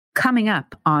Coming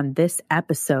up on this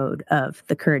episode of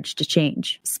The Courage to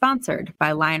Change, sponsored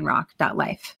by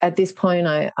lionrock.life. At this point,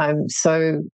 I'm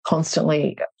so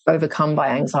constantly overcome by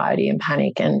anxiety and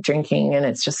panic and drinking, and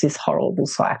it's just this horrible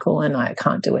cycle, and I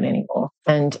can't do it anymore.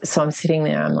 And so I'm sitting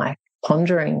there, I'm like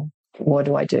pondering, what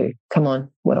do I do? Come on,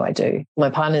 what do I do? My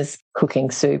partner's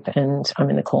cooking soup and I'm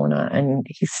in the corner and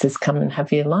he says, come and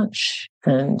have your lunch.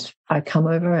 And I come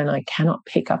over and I cannot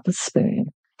pick up a spoon.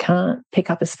 Can't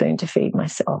pick up a spoon to feed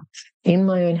myself in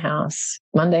my own house,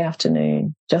 Monday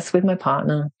afternoon, just with my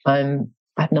partner. I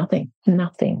have nothing.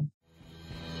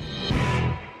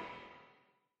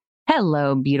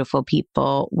 Hello, beautiful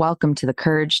people. Welcome to the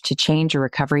Courage to Change a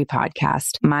Recovery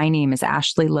podcast. My name is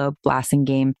Ashley Loeb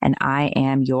Blassingame, and I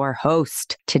am your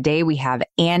host. Today we have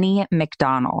Annie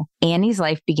McDonnell. Annie's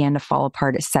life began to fall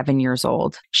apart at 7 years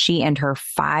old. She and her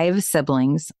 5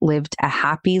 siblings lived a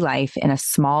happy life in a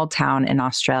small town in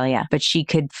Australia, but she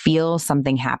could feel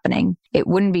something happening. It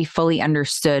wouldn't be fully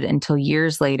understood until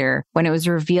years later when it was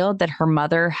revealed that her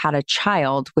mother had a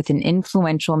child with an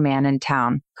influential man in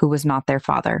town who was not their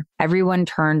father. Everyone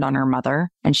turned on her mother,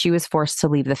 and she was forced to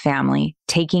leave the family,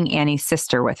 taking Annie's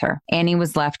sister with her. Annie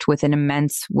was left with an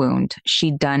immense wound.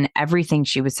 She'd done everything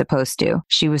she was supposed to.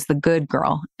 She was the good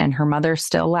girl, and her mother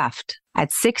still left.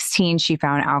 At 16, she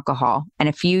found alcohol, and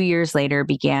a few years later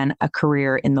began a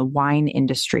career in the wine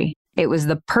industry. It was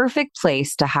the perfect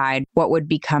place to hide what would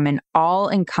become an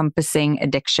all-encompassing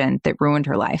addiction that ruined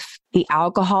her life. The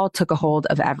alcohol took a hold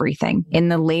of everything. In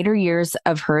the later years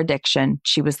of her addiction,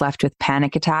 she was left with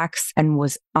panic attacks and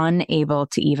was unable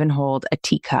to even hold a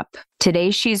teacup. Today,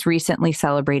 she's recently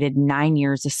celebrated 9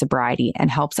 years of sobriety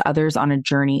and helps others on a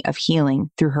journey of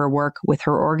healing through her work with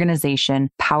her organization,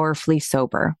 Powerfully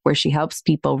Sober, where she helps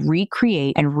people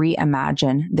recreate and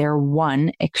reimagine their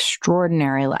one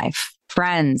extraordinary life.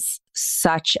 Friends,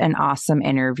 such an awesome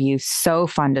interview, so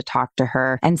fun to talk to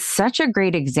her, and such a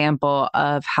great example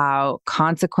of how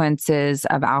consequences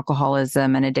of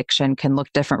alcoholism and addiction can look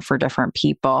different for different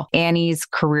people. Annie's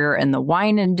career in the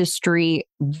wine industry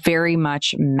very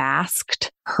much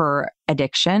masked her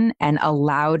addiction and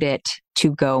allowed it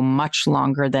to go much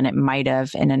longer than it might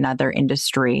have in another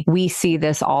industry. We see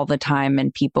this all the time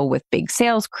in people with big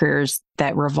sales careers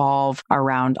that revolve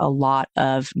around a lot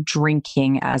of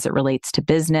drinking as it relates to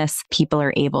business. People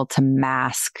are able to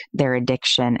mask their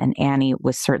addiction, and Annie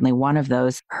was certainly one of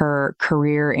those. Her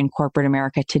career in corporate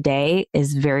America today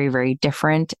is very, very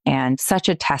different and such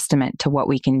a testament to what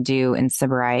we can do in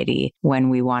sobriety when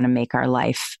we want to make our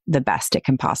life the best it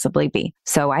can possibly be.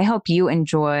 So I hope you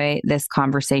enjoy this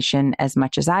conversation as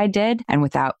much as I did. And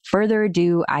without further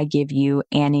ado, I give you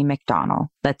Annie McDonnell.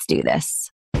 Let's do this.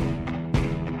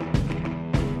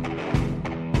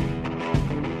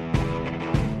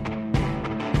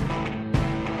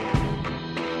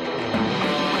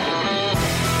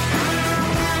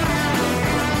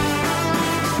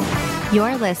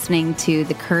 You're listening to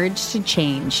The Courage to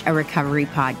Change a Recovery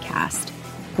podcast.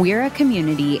 We're a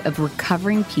community of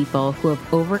recovering people who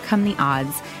have overcome the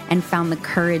odds and found the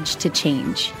courage to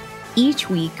change. Each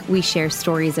week, we share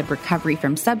stories of recovery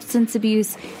from substance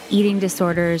abuse, eating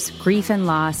disorders, grief and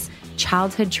loss,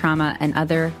 childhood trauma, and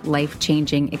other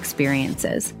life-changing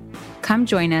experiences. Come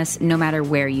join us no matter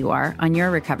where you are on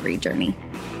your recovery journey.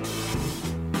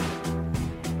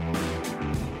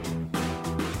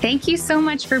 Thank you so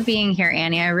much for being here,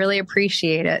 Annie. I really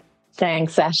appreciate it.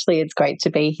 Thanks, Ashley. It's great to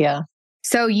be here.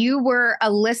 So you were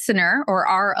a listener or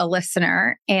are a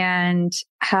listener and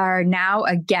are now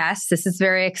a guest. This is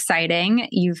very exciting.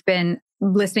 You've been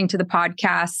listening to the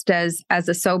podcast as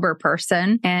a sober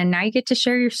person, and now you get to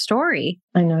share your story.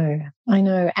 I know.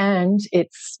 And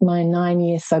it's my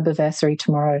 9-year soberversary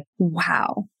tomorrow.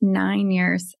 Wow. 9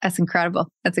 years. That's incredible.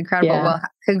 Yeah. Well,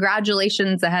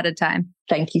 congratulations ahead of time.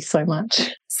 Thank you so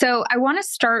much. So I want to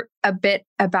start a bit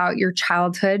about your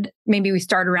childhood. Maybe we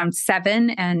start around 7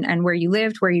 and where you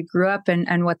lived, where you grew up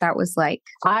and what that was like.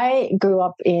 I grew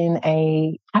up in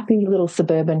a happy little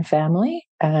suburban family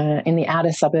in the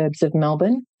outer suburbs of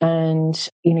Melbourne. And,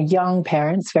 young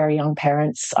parents, very young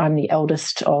parents. I'm the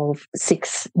eldest of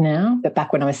 6 now, but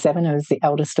back when I was 7, I was the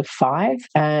eldest of 5.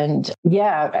 And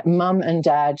mum and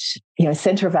dad,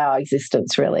 center of our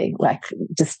existence, really, like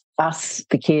just us,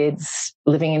 the kids,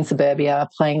 living in suburbia,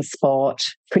 playing sport,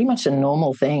 pretty much the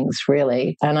normal things,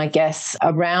 really. And I guess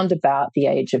around about the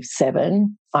age of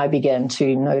 7, I began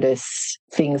to notice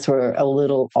things were a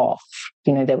little off.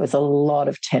 There was a lot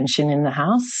of tension in the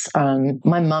house.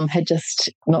 My mum had just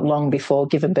not long before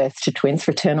given birth to twins,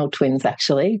 fraternal twins,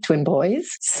 actually, twin boys.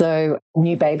 So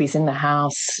new babies in the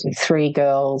house, 3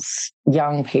 girls.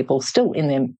 young people, still in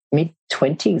their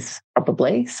mid-20s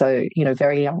probably. So,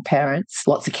 very young parents,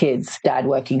 lots of kids, dad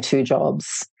working 2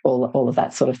 jobs, all of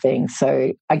that sort of thing.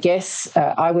 So I guess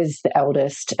I was the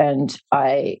eldest, and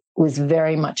I was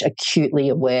very much acutely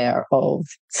aware of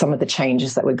some of the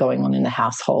changes that were going on in the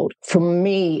household. For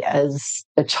me as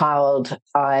a child,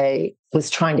 I was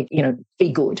trying to,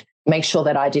 be good, make sure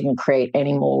that I didn't create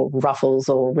any more ruffles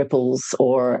or ripples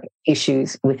or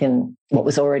issues within what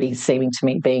was already seeming to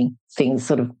me being things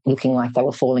sort of looking like they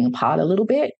were falling apart a little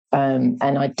bit. And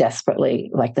I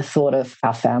desperately, the thought of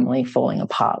our family falling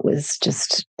apart was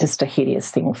just a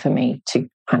hideous thing for me to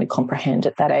kind of comprehend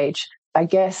at that age. I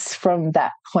guess from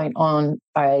that point on,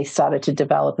 I started to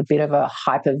develop a bit of a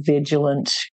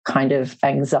hypervigilant kind of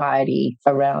anxiety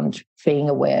around being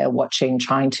aware, watching,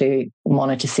 trying to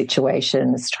monitor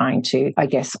situations, trying to, I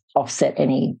guess, offset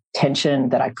any tension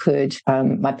that I could.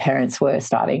 My parents were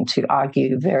starting to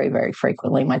argue very, very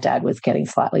frequently. My dad was getting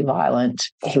slightly violent.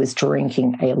 He was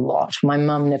drinking a lot. My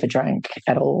mum never drank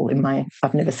at all.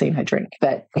 I've never seen her drink,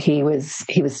 but he was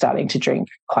starting to drink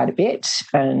quite a bit,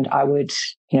 and I would,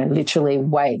 literally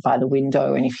wait by the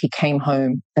window. And if he came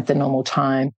home at the normal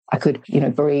time, I could,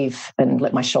 breathe and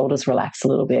let my shoulders relax a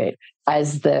little bit.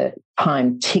 As the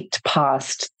time ticked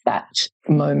past that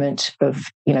moment of,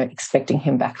 expecting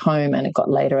him back home, and it got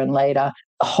later and later,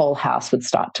 the whole house would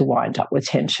start to wind up with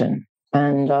tension.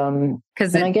 And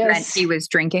because I guess he was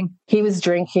drinking. He was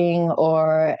drinking,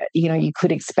 or you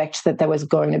could expect that there was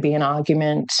going to be an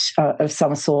argument of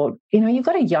some sort. You've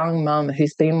got a young mum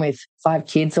who's been with 5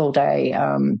 kids all day,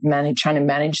 trying to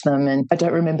manage them. And I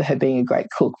don't remember her being a great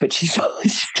cook, but she's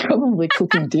probably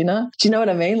cooking dinner. Do you know what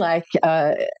I mean?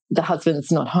 The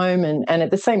husband's not home, and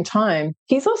at the same time,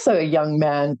 he's also a young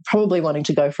man, probably wanting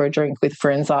to go for a drink with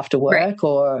friends after work,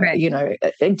 or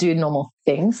do normal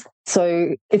things.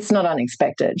 So it's not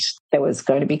unexpected. There was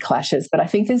going to be clashes, but I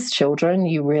think as children,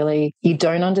 you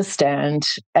don't understand,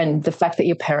 and the fact that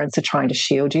your parents are trying to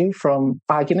shield you from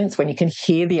arguments when you can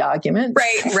hear the arguments.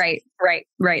 Right.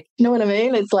 You know what I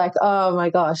mean? It's like, oh my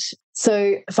gosh.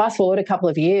 So fast forward a couple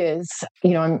of years,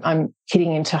 I'm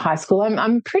hitting into high school.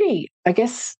 I'm pretty, I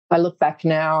guess I look back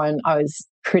now and I was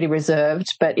pretty reserved,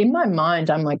 but in my mind,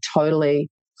 I'm totally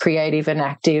creative and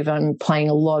active. I'm playing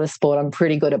a lot of sport. I'm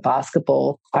pretty good at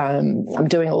basketball. I'm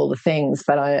doing all the things,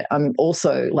 but I'm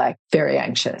also very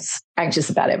anxious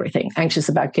about everything, anxious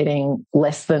about getting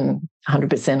less than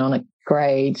 100% on a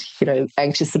grade,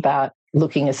 anxious about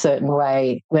looking a certain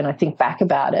way. When I think back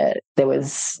about it,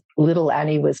 little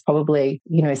Annie was probably,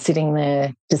 sitting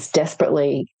there just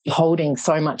desperately holding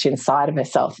so much inside of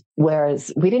herself,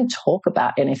 whereas we didn't talk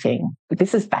about anything.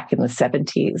 This is back in the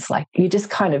 70s. You're just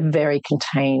kind of very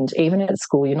contained. Even at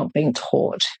school, you're not being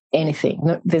taught anything.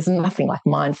 No, there's nothing like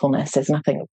mindfulness. There's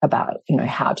nothing about,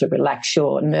 how to relax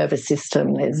your nervous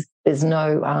system. There's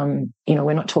no,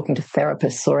 we're not talking to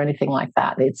therapists or anything like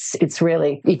that. It's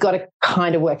really, you've got to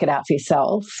kind of work it out for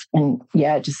yourself, and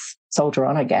just soldier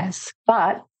on, I guess.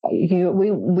 But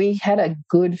we had a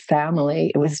good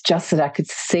family. It was just that I could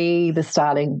see the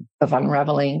starting of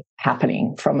unraveling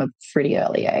happening from a pretty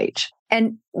early age.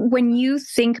 And when you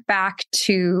think back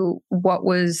to what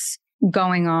was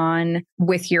going on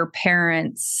with your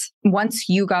parents, once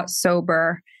you got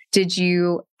sober, did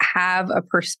you have a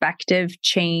perspective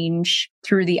change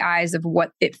through the eyes of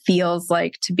what it feels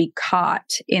like to be caught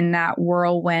in that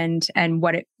whirlwind and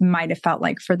what it might have felt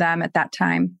like for them at that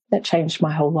time? That changed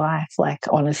my whole life.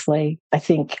 Honestly, I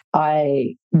think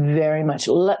I very much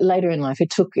later in life, it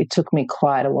took me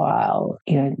quite a while,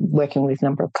 working with a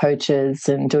number of coaches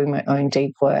and doing my own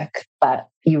deep work. But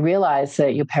you realize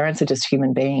that your parents are just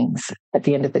human beings at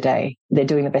the end of the day. They're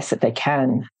doing the best that they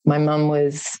can. My mum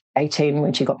was 18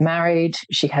 when she got married.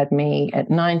 She had me at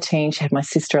 19. She had my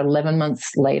sister 11 months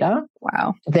later.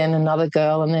 Wow. Then another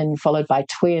girl, and then followed by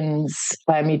twins.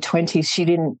 By mid-20s, she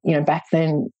didn't, back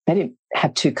then, they didn't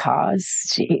have 2 cars.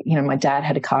 My dad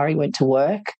had a car. He went to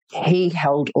work. He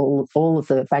held all of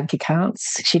the bank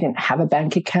accounts. She didn't have a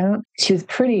bank account. She was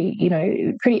pretty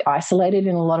isolated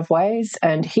in a lot of ways.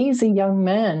 And he's a young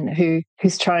man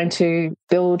who's trying to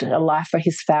build a life for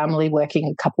his family, working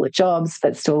a couple of jobs,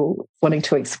 but still wanting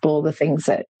to explore the things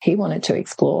that he wanted to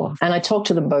explore. And I talk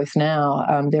to them both now.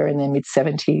 They're in their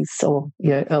mid-70s or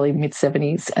early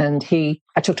mid-70s. And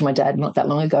I talked to my dad not that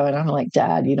long ago, and I'm like,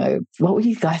 Dad, what were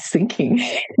you guys thinking?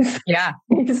 Yeah.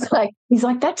 He's like,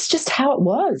 that's just how it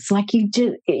was.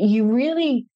 You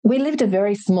really we lived a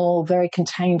very small, very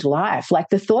contained life. Like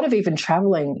the thought of even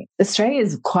traveling, Australia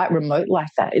is quite remote like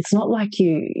that. It's not like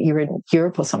you're in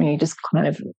Europe or something, you're just kind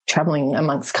of traveling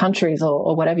amongst countries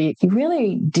or whatever. You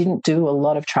really didn't do a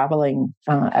lot of traveling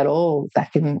at all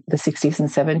back in the 60s and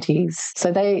 70s.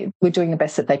 So they were doing the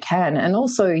best that they can. And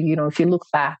also, if you look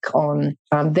back on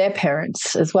their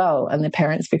parents as well and their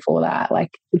parents before that,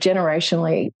 like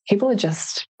generationally, people are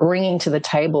just bringing to the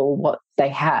table what they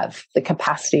have, the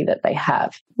capacity that they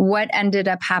have. What ended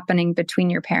up happening between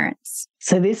your parents?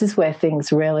 So this is where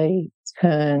things really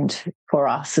turned for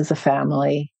us as a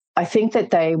family. I think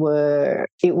that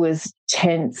it was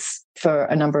tense for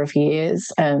a number of years,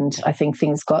 and I think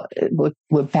things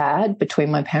were bad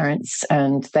between my parents,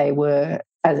 and they were,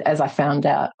 as I found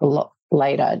out a lot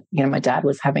later, my dad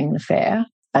was having an affair.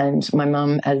 And my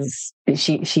mum, as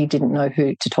she didn't know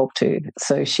who to talk to.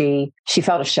 So she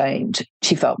felt ashamed.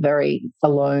 She felt very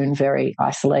alone, very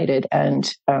isolated.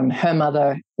 And her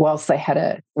mother, whilst they had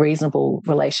a reasonable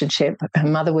relationship, her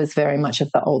mother was very much of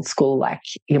the old school, like,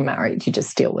 you're married, you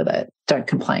just deal with it. Don't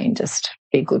complain, just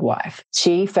be a good wife.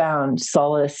 She found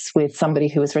solace with somebody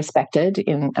who was respected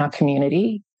in our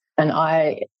community. And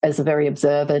I, as a very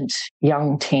observant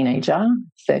young teenager,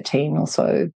 13 or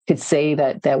so, could see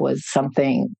that there was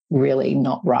something really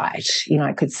not right.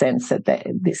 I could sense that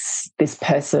this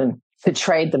person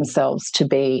portrayed themselves to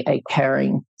be a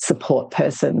caring support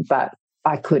person, but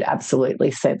I could absolutely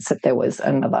sense that there was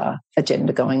another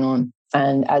agenda going on.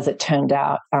 And as it turned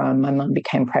out, my mum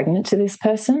became pregnant to this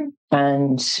person,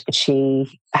 and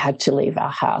she had to leave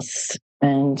our house.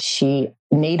 And she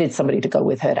needed somebody to go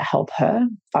with her to help her.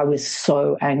 I was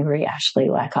so angry, Ashley.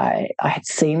 Like I had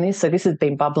seen this. So this had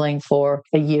been bubbling for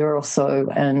a year or so.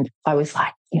 And I was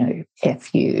like,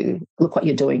 F you, look what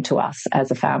you're doing to us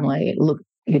as a family. Look,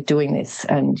 you're doing this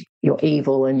and you're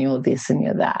evil and you're this and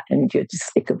you're that and you're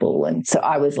despicable. And so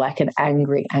I was like an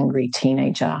angry, angry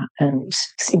teenager and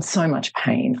in so much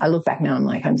pain. I look back now, I'm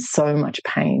like, I'm so much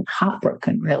pain,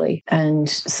 heartbroken, really. And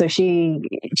so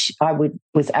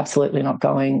was absolutely not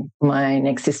going. My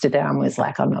next sister down was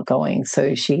like, I'm not going.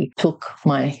 So she took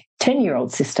my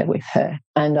 10-year-old sister with her.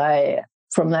 And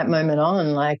from that moment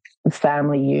on, like, the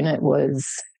family unit was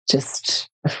just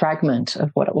a fragment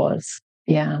of what it was.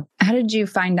 Yeah. How did you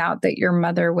find out that your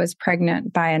mother was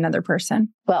pregnant by another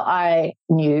person? Well, I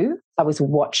knew. I was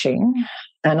watching,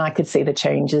 and I could see the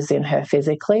changes in her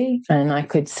physically. And I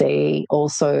could see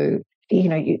also,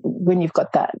 when you've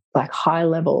got that like high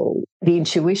level, the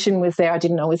intuition was there. I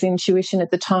didn't know it was intuition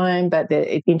at the time, but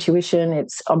the intuition,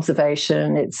 it's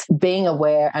observation, it's being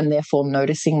aware and therefore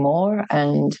noticing more.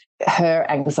 And her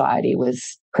anxiety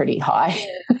was pretty high.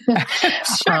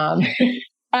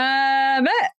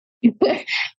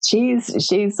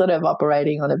 She's sort of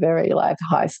operating on a very like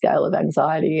high scale of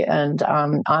anxiety, and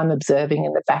I'm observing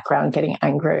in the background, getting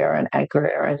angrier and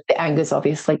angrier, and the anger's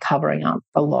obviously covering up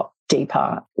a lot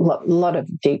deeper, lot of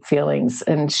deep feelings.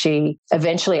 And she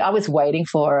eventually, I was waiting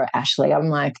for her, Ashley. I'm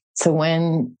like, so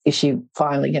when is she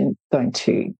finally going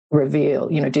to reveal,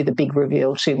 do the big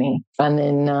reveal to me? And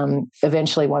then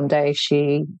eventually one day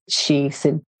she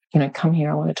said, come here,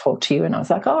 I want to talk to you. And I was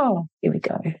like, oh, here we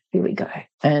go.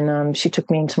 And she took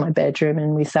me into my bedroom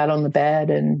and we sat on the bed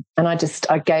and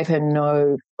I gave her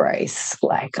no grace.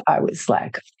 Like, I was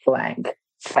like, blank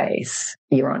face,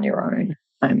 you're on your own.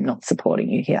 I'm not supporting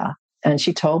you here. And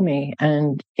she told me,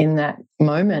 and in that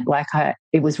moment, like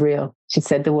it was real. She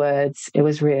said the words, it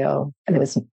was real. And it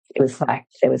was like,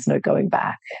 there was no going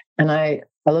back. And I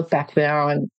look back now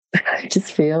and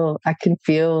I can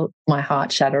feel my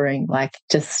heart shattering, like,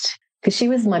 just because she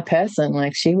was my person.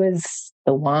 Like, she was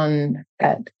the one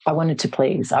that I wanted to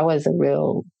please. I was a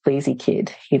real pleasy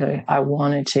kid. I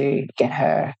wanted to get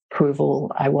her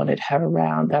approval. I wanted her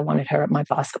around. I wanted her at my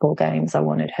basketball games. I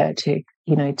wanted her to,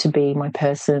 to be my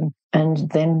person. And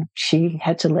then she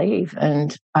had to leave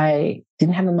and I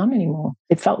didn't have a mum anymore.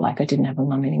 It felt like I didn't have a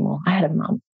mum anymore. I had a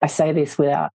mum. I say this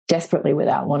desperately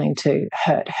without wanting to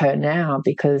hurt her now,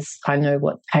 because I know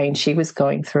what pain she was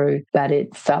going through, that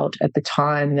it felt at the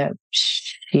time that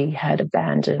she had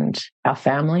abandoned our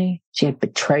family. She had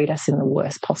betrayed us in the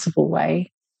worst possible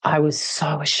way. I was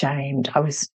so ashamed. I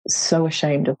was so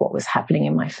ashamed of what was happening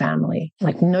in my family.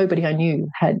 Like, nobody I knew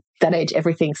had that age.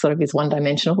 Everything sort of is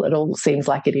one-dimensional. It all seems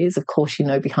like it is. Of course,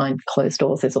 behind closed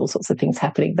doors, there's all sorts of things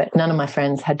happening, but none of my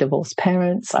friends had divorced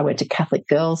parents. I went to Catholic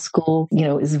girls' school.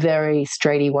 It was very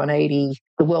straighty 180.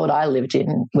 The world I lived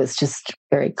in was just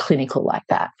very clinical like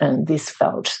that. And this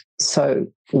felt so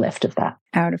left of that.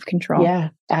 Out of control. Yeah,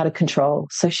 out of control.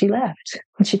 So she left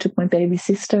and she took my baby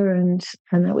sister and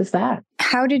that was that.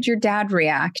 How did your dad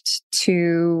react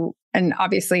to, and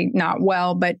obviously not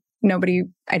well, but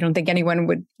I don't think anyone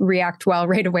would react well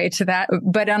right away to that.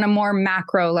 But on a more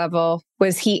macro level,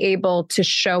 was he able to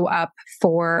show up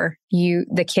for you,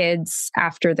 the kids,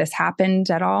 after this happened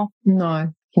at all?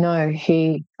 No,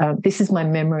 this is my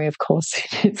memory, of course.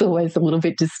 It's always a little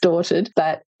bit distorted,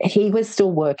 but he was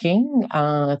still working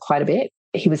quite a bit.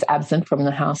 He was absent from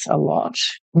the house a lot.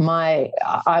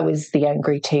 I was the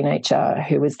angry teenager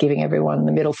who was giving everyone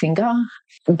the middle finger,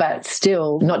 but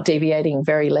still not deviating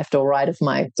very left or right of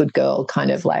my good girl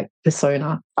kind of like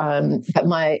persona. But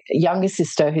my younger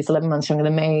sister, who's 11 months younger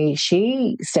than me,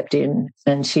 she stepped in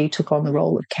and she took on the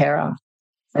role of carer.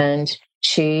 And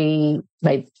she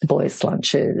made the boys'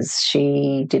 lunches.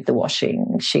 She did the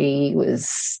washing. She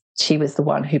was the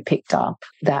one who picked up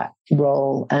that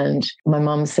role. And my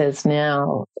mum says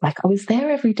now, like, I was there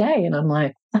every day. And I'm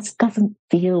like, that doesn't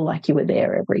feel like you were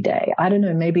there every day. I don't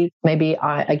know, maybe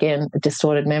I, again,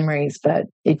 distorted memories, but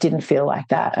it didn't feel like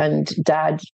that. And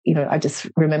Dad, I just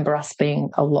remember us being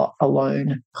a lot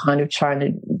alone, kind of trying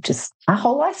to our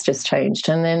whole life just changed.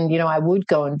 And then, I would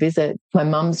go and visit my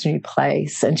mum's new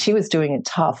place, and she was doing it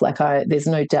tough. There's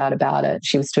no doubt about it.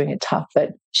 She was doing it tough,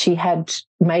 but she had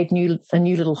made a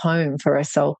new little home for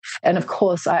herself. And of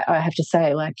course, I have to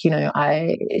say,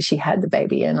 she had the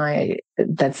baby, and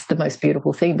that's the most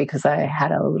beautiful thing, because I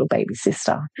had a little baby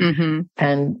sister,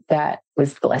 and that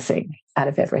was the blessing out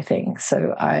of everything.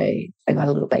 So I got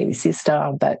a little baby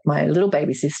sister, but my little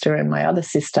baby sister and my other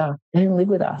sister, they didn't live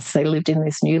with us. They lived in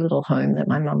this new little home that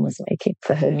my mum was making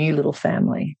for her new little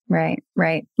family. Right.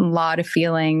 A lot of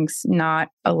feelings, not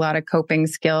a lot of coping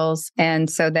skills. And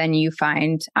so then you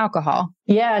find alcohol.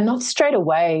 Yeah, not straight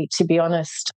away, to be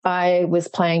honest. I was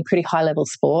playing pretty high-level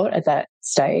sport at that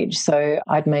stage. So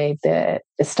I'd made the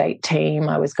state team.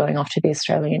 I was going off to the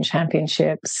Australian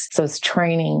Championships. So I was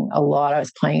training a lot. I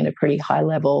was playing at a pretty high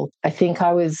level. I think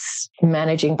I was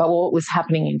managing, but what was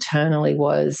happening internally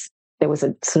was there was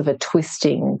a sort of a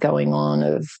twisting going on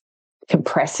of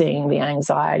compressing the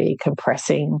anxiety,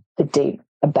 compressing the deep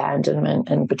abandonment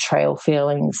and betrayal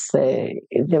feelings.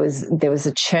 There was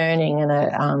a churning and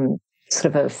a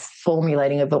sort of a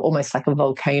formulating of almost like a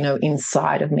volcano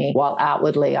inside of me, while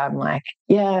outwardly I'm like,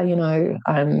 yeah,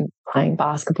 I'm playing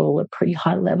basketball at pretty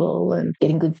high level and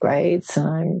getting good grades, and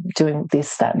I'm doing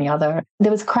this, that, and the other.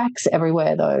 There was cracks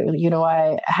everywhere, though.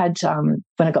 I had, when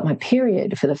I got my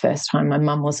period for the first time, my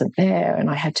mum wasn't there, and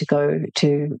I had to go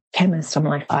to chemist. I'm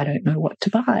like, I don't know what to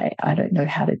buy. I don't know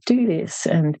how to do this.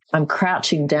 And I'm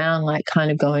crouching down, like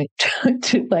kind of going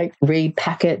to like read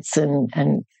packets, and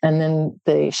then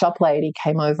the shop lady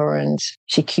came over and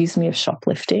she accused me of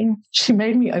shoplifting. She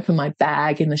made me open my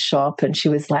bag in the shop, and she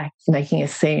was like making a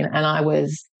scene. And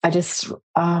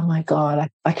oh my God,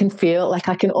 I can feel,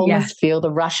 I can almost feel the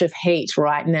rush of heat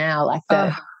right now, like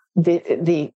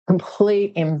the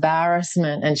complete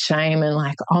embarrassment and shame, and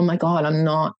like, oh my God,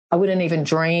 I wouldn't even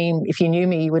dream. If you knew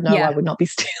me, you would know I would not be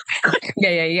stealing.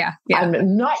 Yeah.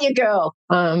 I'm not your girl.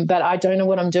 But I don't know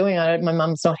what I'm doing. My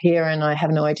mum's not here, and I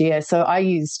have no idea. So I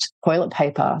used toilet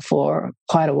paper for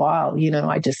quite a while.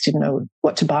 I just didn't know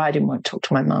what to buy. I didn't want to talk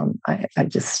to my mum. I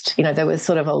just, there was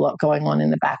sort of a lot going on in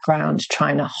the background,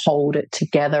 trying to hold it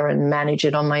together and manage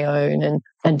it on my own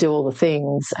and do all the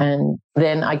things. And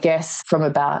then I guess from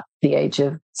about the age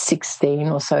of 16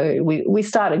 or so, we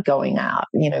started going out.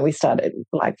 We started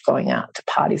like going out to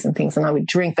parties and things, and I would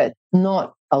drink, but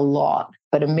not a lot.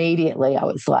 But immediately I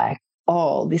was like,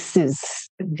 oh, this is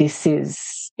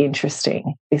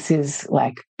interesting. This is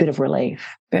like a bit of relief.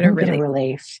 Bit of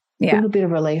relief. Yeah. A little bit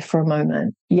of relief for a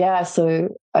moment. Yeah. So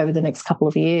over the next couple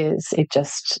of years, it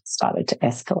just started to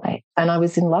escalate, and I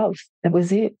was in love. That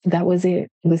was it. It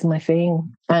was my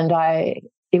thing. And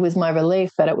it was my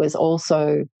relief, but it was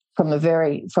also from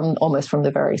almost from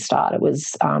the very start, it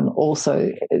was also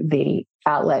the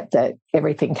outlet that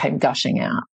everything came gushing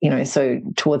out. So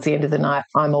towards the end of the night,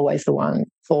 I'm always the one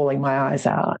bawling my eyes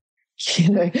out.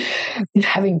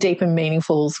 Having deep and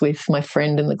meaningfuls with my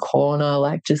friend in the corner,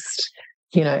 like just,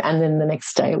 and then the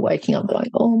next day waking up going,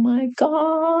 oh my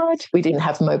God, we didn't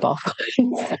have mobile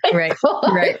phones.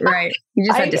 Right. You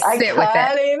just had to sit with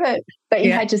it. But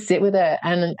you had to sit with it.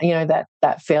 And,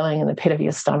 that feeling in the pit of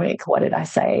your stomach, what did I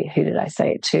say? Who did I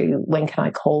say it to? When can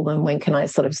I call them? When can I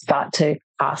sort of start to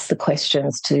ask the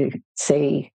questions to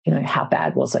see, how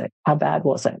bad was it?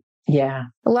 Yeah.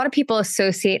 A lot of people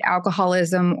associate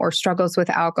alcoholism or struggles with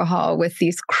alcohol with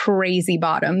these crazy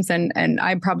bottoms. And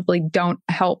I probably don't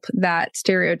help that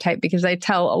stereotype because I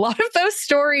tell a lot of those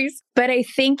stories. But I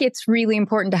think it's really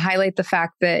important to highlight the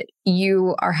fact that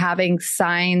you are having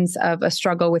signs of a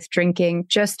struggle with drinking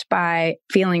just by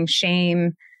feeling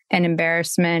shame and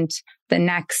embarrassment, the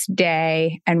next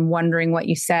day and wondering what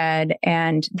you said,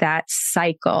 and that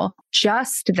cycle,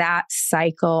 just that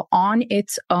cycle on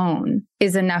its own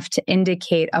is enough to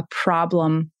indicate a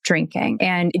problem drinking.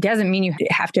 And it doesn't mean you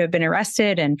have to have been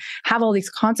arrested and have all these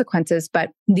consequences, but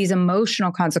these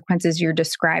emotional consequences you're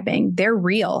describing, they're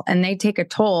real and they take a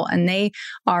toll and they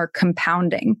are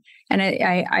compounding. And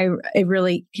I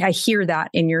really hear that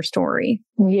in your story.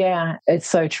 Yeah, it's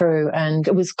so true. And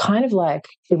it was kind of like,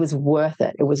 it was worth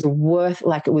it. It was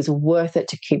worth it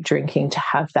to keep drinking, to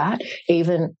have that,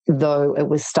 even though it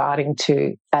was starting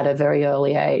to, at a very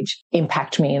early age,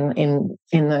 impact me in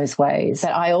those ways.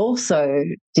 But I also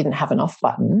didn't have an off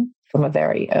button from a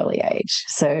very early age.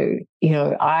 So,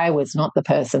 I was not the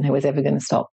person who was ever going to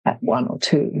stop at 1 or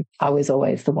 2. I was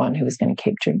always the one who was going to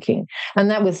keep drinking.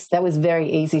 And that was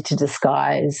very easy to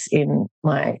disguise in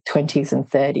my 20s and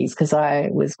 30s because I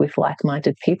was with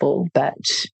like-minded people, but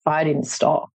I didn't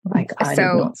stop. I did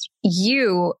not stop.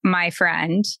 You, my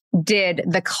friend, did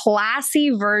the classy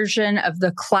version of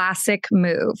the classic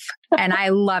move. And I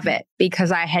love it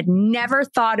because I had never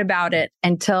thought about it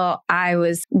until I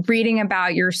was reading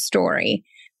about your story,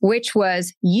 which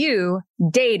was you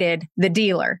dated the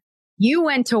dealer. You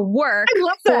went to work. I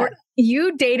love that.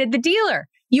 You dated the dealer.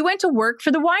 You went to work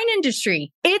for the wine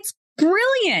industry. It's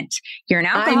brilliant. You're an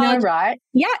alcoholic. I know, right?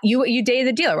 Yeah, you dated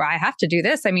the dealer. Well, I have to do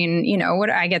this. I mean, what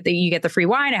you get the free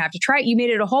wine. I have to try it. You made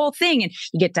it a whole thing, and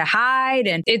you get to hide,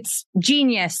 and it's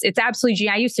genius. It's absolutely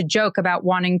genius. I used to joke about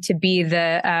wanting to be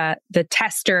the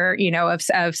tester,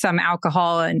 of some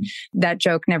alcohol, and that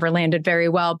joke never landed very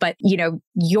well. But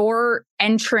your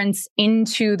entrance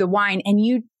into the wine, and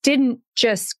you didn't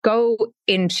just go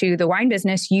into the wine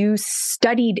business, you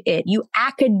studied it. You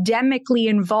academically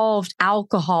involved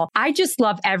alcohol. I just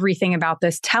love everything about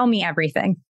this. Tell me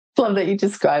everything. Love that you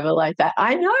describe it like that.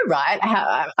 I know, right?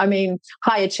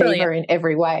 High achiever brilliant. In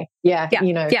every way. Yeah,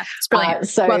 yeah, it's brilliant.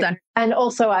 Well done. And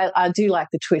also, I do like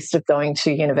the twist of going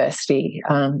to university.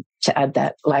 To add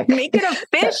that, make it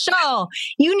official.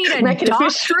 You need a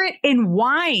doctorate in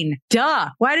wine. Duh.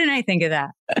 Why didn't I think of that?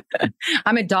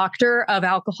 I'm a doctor of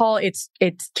alcohol. It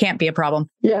can't be a problem.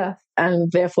 Yeah.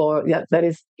 And therefore, that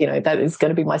is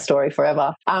going to be my story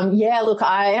forever. Look,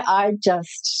 I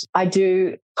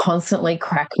do constantly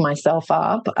crack myself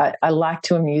up. I like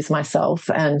to amuse myself.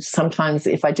 And sometimes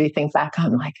if I do think back,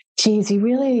 I'm like, geez, you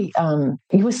really,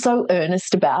 you were so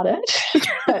earnest about it.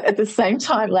 But at the same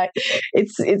time,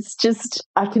 it's just,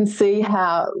 I can see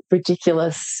how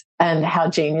ridiculous and how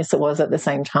genius it was at the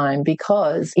same time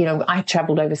because, I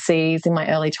traveled overseas in my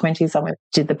early 20s. I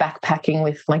did the backpacking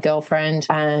with my girlfriend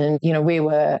and,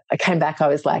 I came back, I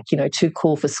was like, too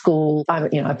cool for school.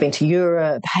 I've been to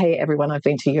Europe. Hey, everyone, I've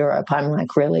been to Europe. I'm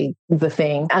like really the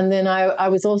thing. And then I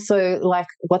was also like,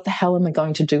 what the hell am I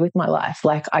going to do with my life?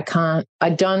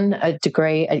 I'd done a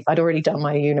degree. I'd already done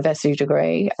my university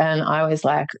degree. And I was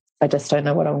like, I just don't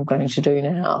know what I'm going to do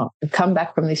now. I've come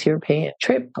back from this European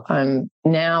trip. I'm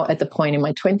now at the point in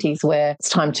my 20s where it's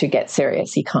time to get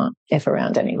serious. You can't F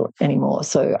around anymore.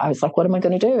 So I was like, what am I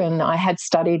going to do? And I had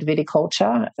studied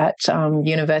viticulture at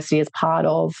university as part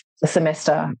of the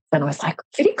semester. And I was like,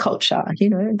 viticulture,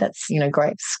 that's,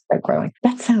 grapes, grape growing.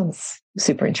 That sounds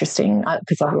super interesting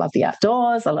because I love the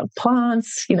outdoors. I love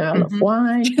plants, I love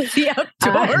wine. The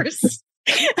outdoors.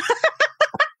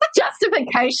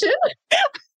 Justification.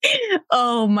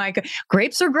 Oh my God.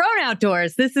 Grapes are grown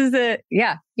outdoors. This is fruit.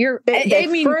 Yeah.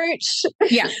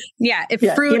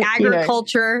 Fruit,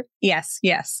 agriculture. Yes.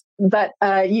 But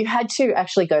you had to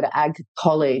actually go to ag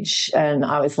college. And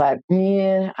I was like,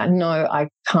 no, I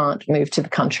can't move to the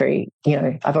country.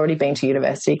 I've already been to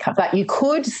university. But you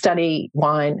could study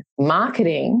wine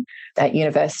marketing at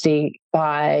university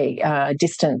by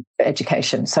distant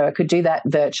education. So I could do that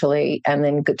virtually and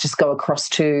then just go across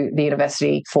to the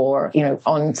university for,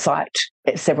 on-site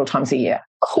several times a year.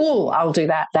 Cool, I'll do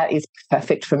that. That is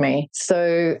perfect for me.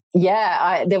 So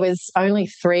there was only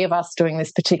 3 of us doing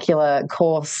this particular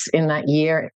course in that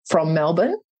year from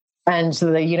Melbourne. And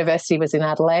the university was in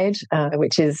Adelaide,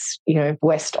 which is,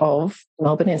 west of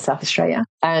Melbourne in South Australia.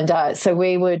 And so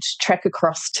we would trek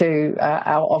across to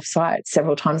our offsite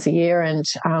several times a year. And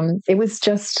it was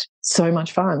just so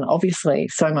much fun, obviously,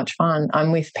 so much fun.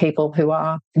 I'm with people who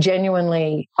are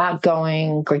genuinely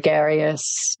outgoing,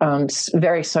 gregarious,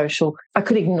 very social. I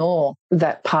could ignore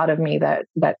that part of me, that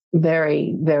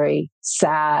very, very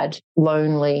sad,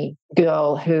 lonely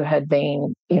girl who had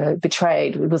been,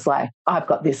 betrayed. It was like, I've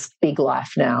got this big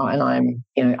life now and I'm,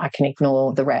 I can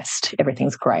ignore the rest.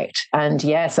 Everything's great. And And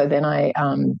yeah, so then I,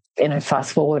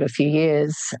 fast forward a few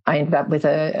years, I ended up with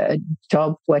a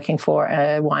job working for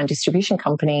a wine distribution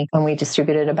company, and we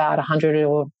distributed about 100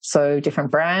 or so different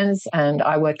brands. And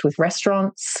I worked with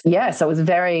restaurants. Yeah, so it was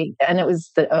and it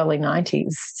was the early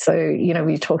 90s. So,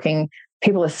 we're talking,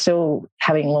 people are still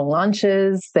having long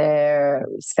lunches. They're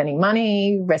spending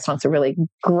money. Restaurants are really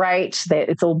great.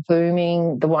 It's all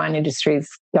booming. The wine industry is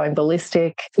going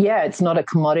ballistic. Yeah, it's not a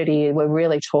commodity. We're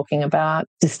really talking about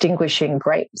distinguishing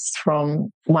grapes from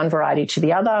one variety to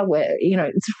the other, where,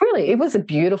 it was a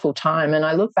beautiful time. And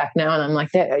I look back now and I'm like,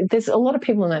 there's a lot of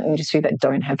people in that industry that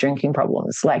don't have drinking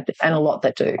problems, and a lot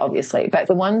that do, obviously. But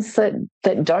the ones that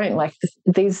don't,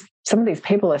 some of these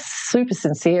people are super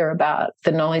sincere about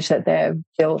the knowledge that they've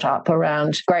built up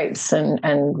around grapes and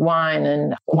wine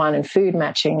and food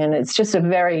matching. And it's just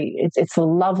it's a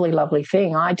lovely, lovely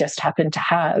thing. I just happened to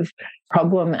have a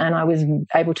problem, and I was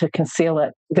able to conceal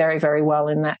it very, very well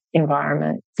in that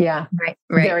environment. Yeah. Right.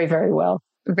 Very, very well.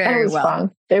 Very well.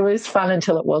 Fun. It was fun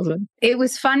until it wasn't. It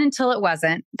was fun until it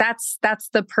wasn't. That's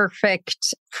the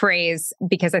perfect phrase,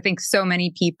 because I think so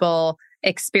many people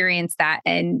experience that.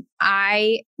 And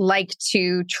I like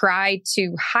to try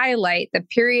to highlight the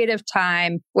period of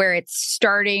time where it's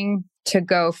starting to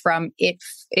go from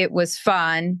it was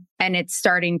fun and it's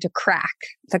starting to crack.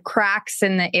 The cracks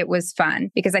in the it was fun,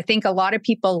 because I think a lot of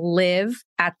people live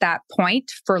at that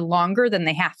point for longer than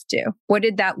they have to. What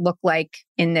did that look like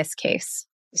in this case?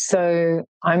 So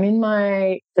I'm in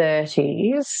my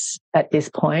 30s at this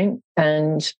point,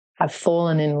 and I've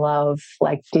fallen in love,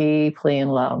 deeply in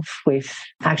love, with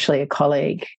actually a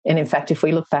colleague. And in fact, if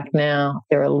we look back now,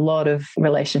 there are a lot of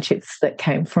relationships that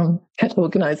came from that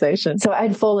organization. So I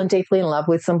had fallen deeply in love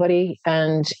with somebody,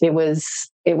 and it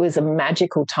was a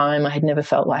magical time. I had never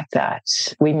felt like that.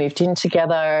 We moved in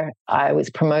together. I was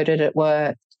promoted at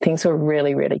work. Things were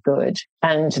really, really good.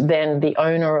 And then the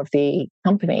owner of the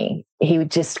company, he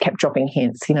just kept dropping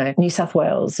hints. New South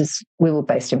Wales we were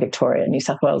based in Victoria. New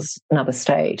South Wales, another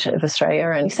state of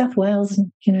Australia. And New South Wales,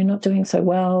 not doing so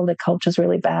well. The culture's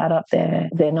really bad up there.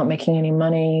 They're not making any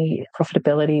money.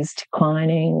 Profitability is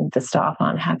declining. The staff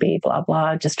aren't happy, blah,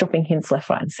 blah. Just dropping hints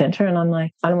left, right, and center. And I'm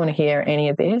like, I don't want to hear any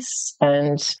of this.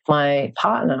 And my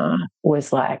partner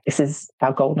was like, this is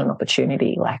our golden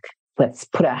opportunity. Let's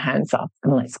put our hands up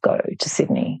and let's go to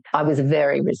Sydney. I was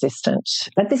very resistant.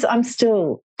 But I'm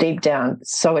still deep down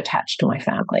so attached to my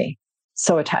family,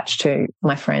 so attached to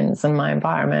my friends and my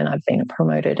environment. I've been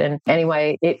promoted. And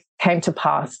anyway, it came to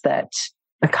pass that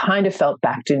I kind of felt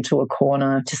backed into a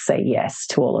corner to say yes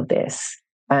to all of this.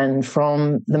 And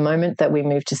from the moment that we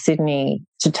moved to Sydney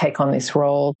to take on this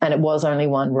role, and it was only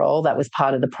one role, that was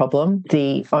part of the problem.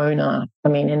 The owner,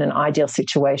 in an ideal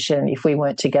situation, if we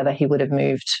weren't together, he would have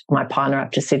moved my partner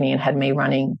up to Sydney and had me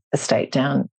running the estate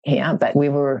down here. But we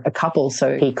were a couple,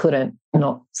 so he couldn't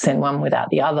not send one without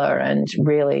the other. And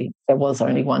really, there was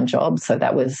only one job. So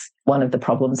that was one of the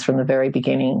problems from the very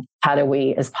beginning. How do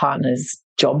we, as partners,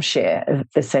 job share,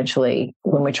 essentially,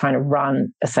 when we're trying to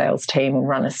run a sales team and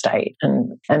run a estate?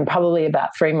 And probably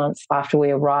about 3 months after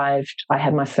we arrived, I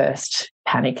had my first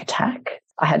panic attack.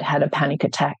 I had had a panic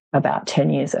attack about 10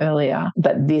 years earlier,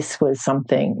 but this was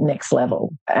something next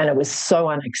level. And it was so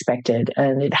unexpected.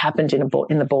 And it happened in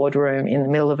the boardroom in the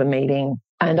middle of a meeting.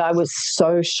 And I was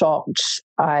so shocked.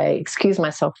 I excused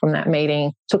myself from that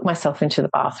meeting, took myself into the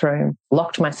bathroom,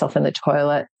 locked myself in the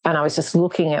toilet, and I was just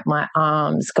looking at my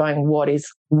arms going, what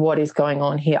is going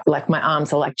on here? My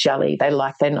arms are like jelly.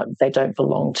 They don't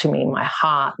belong to me. My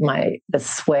heart, the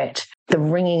sweat, the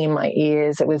ringing in my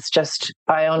ears. It was just,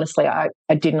 I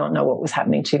did not know what was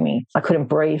happening to me. I couldn't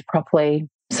breathe properly.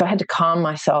 So I had to calm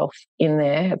myself in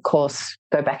there, of course,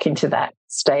 go back into that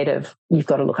state of, you've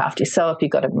got to look after yourself.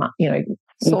 You've got to, you've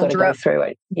got to go through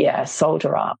it. Yeah,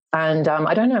 soldier up. And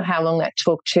I don't know how long that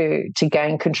took to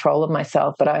gain control of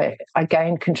myself, but I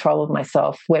gained control of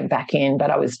myself, went back in, but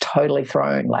I was totally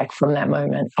thrown. From that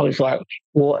moment, I was like,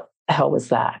 what the hell was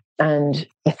that? And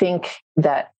I think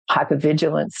that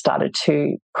hypervigilance started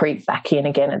to creep back in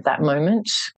again at that moment,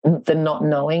 the not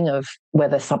knowing of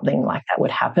whether something like that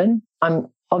would happen. I'm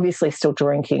obviously still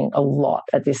drinking a lot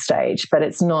at this stage, but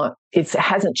it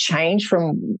hasn't changed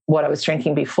from what I was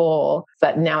drinking before,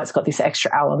 but now it's got this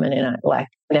extra element in it.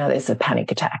 Now there's a panic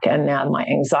attack, and now my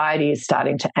anxiety is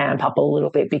starting to amp up a little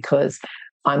bit because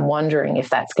I'm wondering if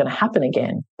that's going to happen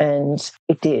again. And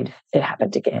it did. It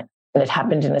happened again. And it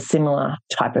happened in a similar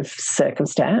type of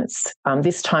circumstance.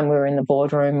 This time we were in the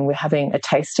boardroom and we're having a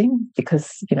tasting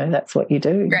because, that's what you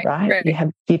do, right?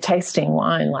 You're tasting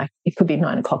wine. It could be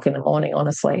 9 o'clock in the morning,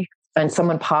 honestly. and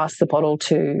someone passed the bottle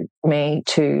to me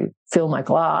to fill my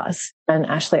glass. And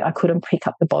Ashley, I couldn't pick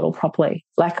up the bottle properly.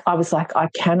 Like, I was like, I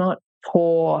cannot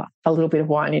pour a little bit of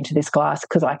wine into this glass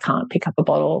because I can't pick up a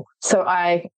bottle. So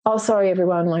oh, sorry,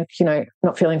 everyone, like,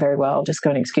 not feeling very well, just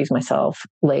going to excuse myself,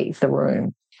 leave the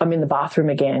room. I'm in the bathroom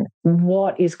again.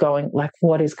 What is going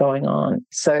on?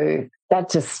 So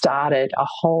that just started a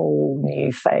whole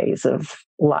new phase of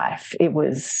life. It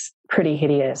was pretty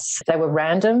hideous. They were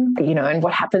random, and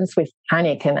what happens with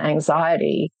panic and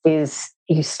anxiety is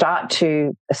you start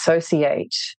to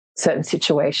associate certain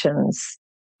situations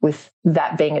with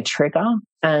that being a trigger,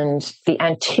 and the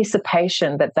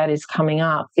anticipation that that is coming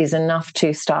up is enough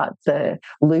to start the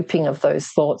looping of those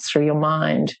thoughts through your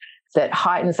mind that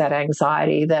heightens that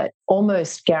anxiety, that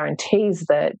almost guarantees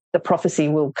that the prophecy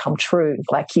will come true.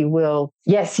 Like, you will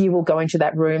go into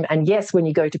that room, and yes, when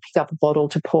you go to pick up a bottle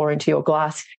to pour into your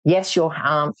glass, yes, your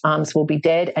arms will be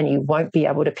dead and you won't be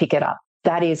able to pick it up.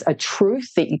 That is a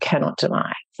truth that you cannot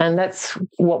deny. And that's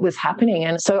what was happening.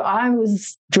 And so I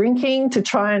was drinking to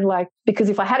try and because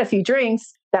if I had a few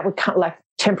drinks, that would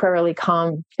temporarily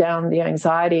calm down the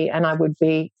anxiety. And I'm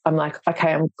like,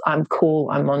 okay, I'm cool.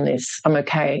 I'm on this. I'm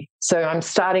okay. So I'm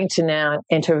starting to now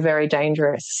enter a very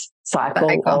dangerous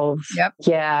cycle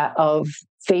of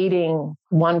feeding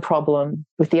one problem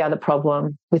with the other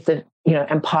problem, with the,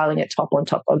 and piling it top on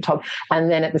top on top.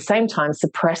 And then at the same time,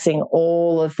 suppressing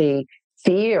all of the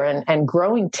fear and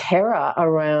growing terror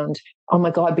around, oh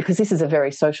my God, because this is a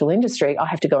very social industry, I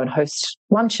have to go and host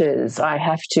lunches. I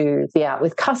have to be out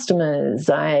with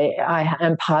customers. I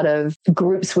am part of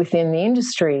groups within the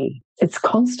industry. It's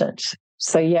constant.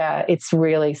 So yeah, it's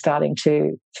really starting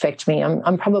to affect me.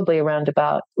 I'm probably around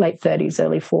about late 30s,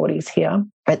 early 40s here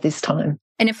at this time.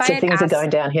 And if things are going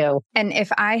downhill. And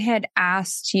if I had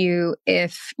asked you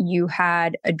if you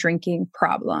had a drinking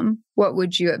problem, what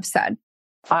would you have said?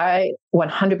 I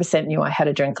 100% knew I had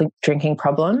a drinking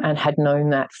problem and had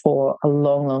known that for a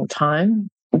long, long time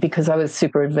because I was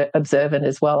super observant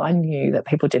as well. I knew that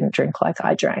people didn't drink like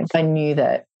I drank. I knew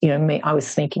that, I was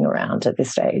sneaking around at this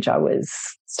stage. I was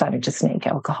starting to sneak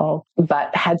alcohol.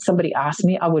 But had somebody asked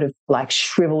me, I would have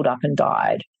shriveled up and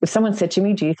died. If someone said to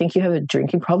me, do you think you have a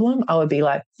drinking problem? I would be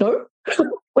like, no.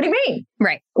 What do you mean?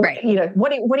 Right.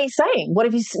 What are you saying? What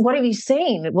have you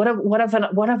seen? What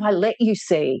have I let you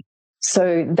see?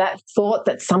 So that thought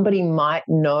that somebody might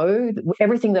know,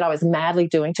 everything that I was madly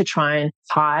doing to try and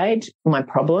hide my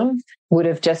problem would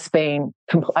have just been,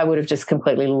 I would have just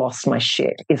completely lost my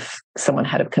shit if someone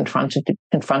had have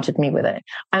confronted me with it.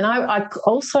 And I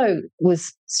also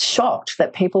was shocked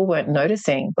that people weren't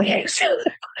noticing.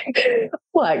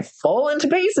 Like falling to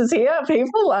pieces here,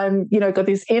 people. I'm, got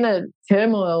this inner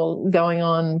turmoil going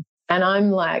on. And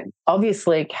I'm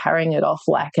obviously carrying it off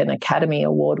like an Academy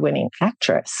Award-winning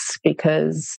actress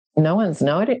because no one's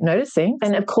noticing.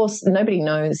 And of course, nobody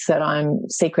knows that I'm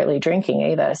secretly drinking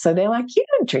either. So they're like, you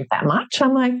don't drink that much.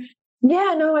 I'm like,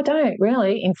 yeah, no, I don't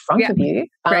really in front of you.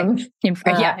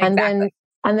 Exactly.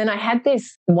 And then I had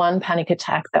this one panic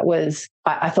attack that was,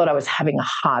 I thought I was having a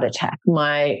heart attack.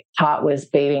 My heart was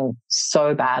beating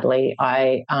so badly.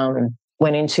 I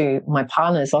went into my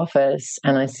partner's office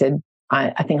and I said,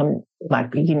 I think I'm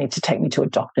you need to take me to a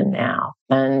doctor now.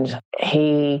 And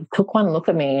he took one look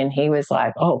at me and he was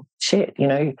like, oh, shit,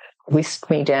 whisked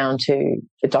me down to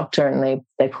the doctor and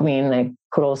they put me in, they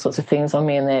put all sorts of things on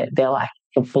me and they're like,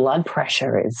 your blood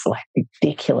pressure is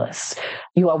ridiculous.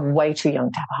 You are way too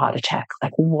young to have a heart attack.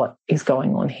 What is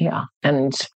going on here?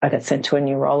 And I got sent to a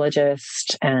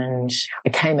neurologist and I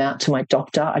came out to my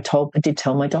doctor. I did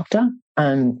tell my doctor.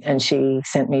 And she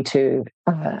sent me to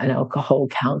an alcohol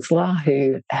counselor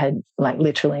who had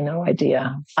literally no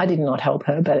idea. I did not help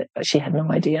her, but she had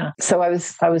no idea. So I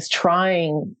was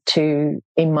trying to,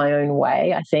 in my own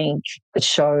way, I think,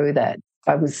 show that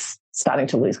I was starting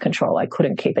to lose control. I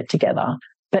couldn't keep it together.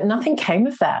 But nothing came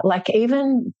of that.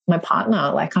 Even my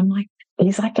partner,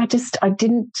 he's like,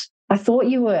 I thought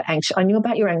you were anxious. I knew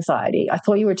about your anxiety. I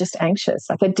thought you were just anxious.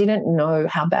 I didn't know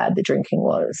how bad the drinking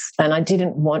was. And I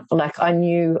didn't want, I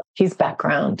knew his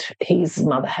background. His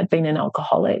mother had been an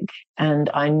alcoholic. And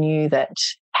I knew that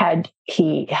had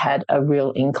he had a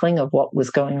real inkling of what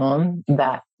was going on,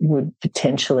 that would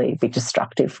potentially be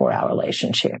destructive for our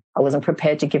relationship. I wasn't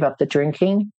prepared to give up the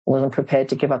drinking. I wasn't prepared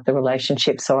to give up the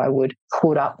relationship. So I would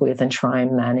put up with and try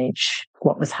and manage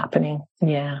what was happening.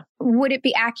 Yeah. Would it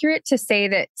be accurate to say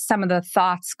that some of the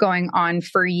thoughts going on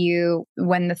for you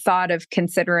when the thought of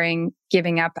considering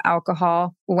giving up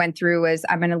alcohol went through was,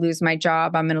 I'm going to lose my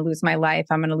job, I'm going to lose my life,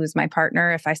 I'm going to lose my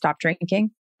partner if I stop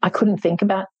drinking? I couldn't think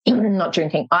about not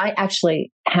drinking. I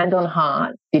actually, hand on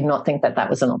heart, did not think that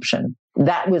was an option.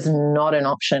 that was not an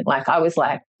option. Like, I was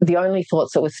like, the only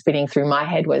thoughts that were spinning through my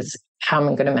head was, how am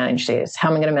I going to manage this? How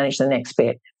am I going to manage the next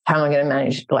bit? How am I going to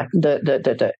manage like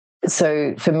the.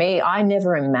 So for me, I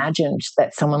never imagined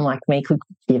that someone like me could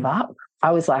give up. I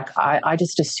was like, I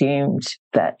just assumed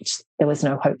that there was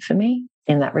no hope for me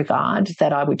in that regard,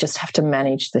 that I would just have to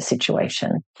manage the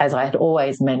situation as I had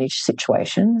always managed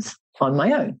situations on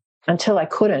my own, until I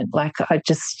couldn't. Like, I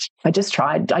just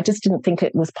tried. I just didn't think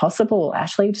it was possible,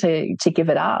 Ashley, to give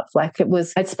it up. Like,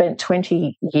 I'd spent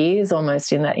 20 years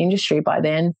almost in that industry by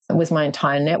then. It was my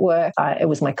entire network. It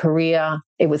was my career.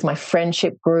 It was my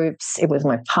friendship groups. It was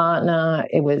my partner.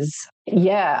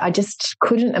 I just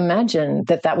couldn't imagine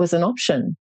that was an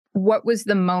option. What was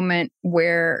the moment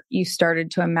where you started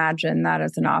to imagine that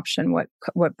as an option?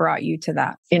 What brought you to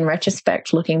that? In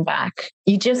retrospect, looking back,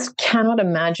 you just cannot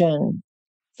imagine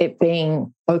it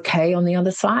being okay on the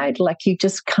other side. Like, you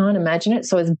just can't imagine it.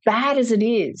 So as bad as it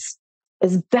is,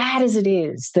 that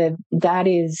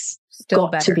is still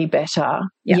got better. To be better.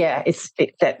 Yeah,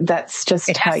 that's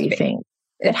just how you think.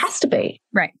 It has to be.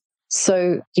 Right.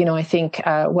 So, I think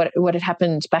what had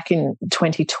happened back in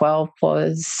 2012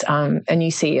 was a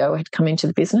new CEO had come into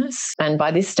the business. And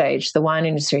by this stage, the wine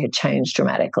industry had changed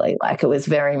dramatically. Like, it was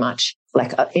very much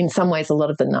like, in some ways, a lot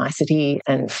of the nicety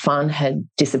and fun had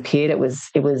disappeared.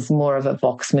 It was more of a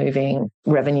box moving,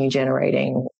 revenue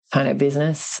generating kind of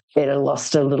business. It had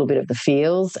lost a little bit of the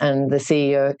feels. And this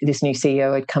new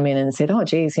CEO had come in and said, oh,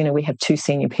 geez, we have 2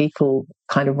 senior people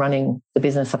kind of running the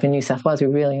business up in New South Wales. We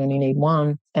really only need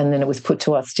 1. And then it was put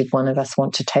to us, did one of us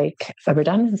want to take a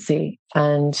redundancy?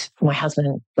 And my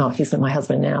husband, he's not my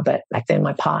husband now, but back then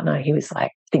my partner, he was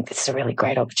like, I think this is a really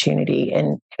great opportunity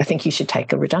and I think you should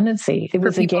take a redundancy. It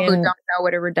was, for people again, who don't know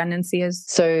what a redundancy is.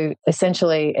 So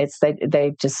essentially it's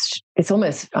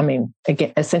almost,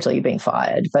 again, essentially you're being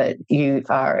fired, but you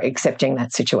are accepting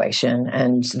that situation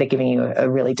and they're giving you a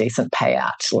really decent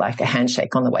payout, like a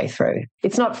handshake on the way through.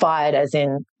 It's not fired as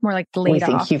in more like laid off.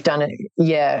 We think you've done it.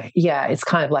 Yeah. It's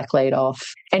kind of like laid off.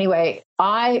 Anyway,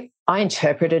 I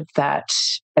interpreted that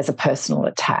as a personal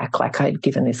attack, like I'd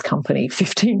given this company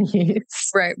 15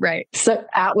 years. Right. So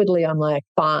outwardly, I'm like,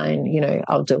 fine,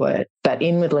 I'll do it. But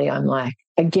inwardly, I'm like,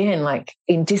 again, like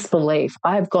in disbelief.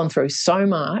 I've gone through so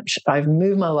much. I've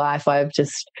moved my life. I've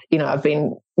just, I've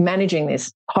been managing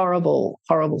this horrible,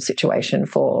 horrible situation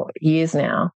for years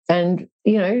now. And,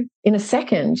 in a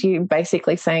second, you're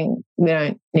basically saying, we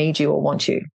don't need you or want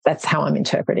you. That's how I'm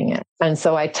interpreting it. And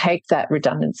so I take that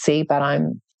redundancy, but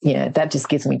that just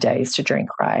gives me days to drink,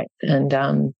 right? And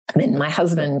then my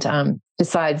husband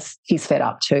decides he's fed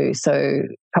up too. So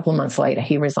a couple of months later,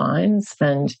 he resigns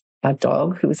and our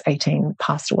dog, who was 18,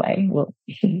 passed away. Well,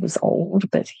 he was old,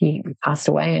 but he passed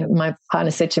away. And my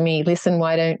partner said to me, listen,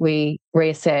 why don't we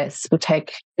reassess? We'll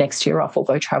take next year off. We'll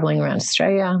go traveling around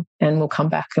Australia and we'll come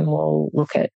back and we'll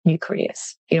look at new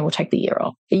careers. We'll take the year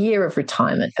off, a year of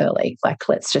retirement early. Like,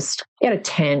 let's just get a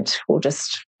tent. We'll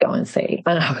just go and see.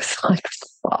 And I was like,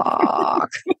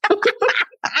 fuck.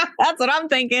 That's what I'm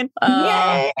thinking.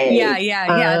 Yeah.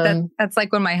 That's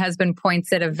like when my husband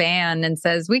points at a van and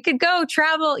says, we could go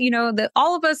travel, that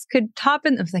all of us could top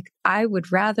in. I was like, I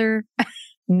would rather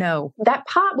no. That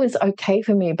part was okay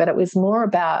for me, but it was more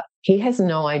about, he has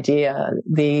no idea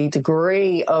the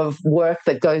degree of work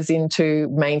that goes into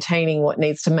maintaining what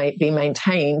needs to be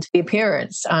maintained, the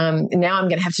appearance. Now I'm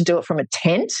going to have to do it from a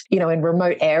tent, in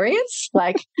remote areas.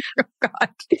 Like, oh God.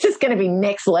 This is going to be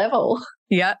next level.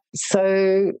 Yeah.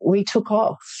 So we took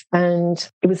off and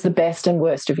it was the best and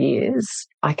worst of years.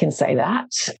 I can say that.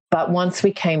 But once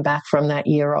we came back from that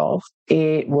year off,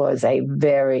 it was a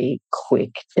very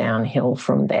quick downhill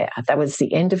from there. That was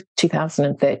the end of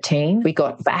 2013. We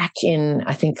got back in,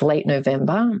 I think, late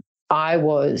November. I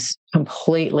was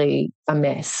completely a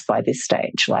mess by this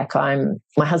stage. Like,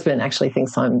 my husband actually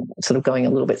thinks I'm sort of going a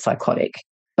little bit psychotic.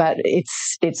 But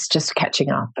it's just catching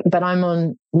up. But I'm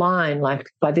online, like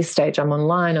by this stage, I'm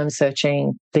online. I'm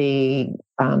searching the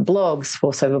blogs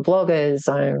for sober bloggers.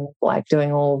 I'm like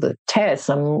doing all the tests.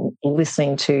 I'm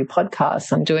listening to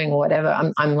podcasts. I'm doing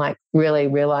whatever. I'm like really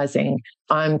realizing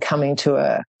I'm coming to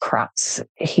a crux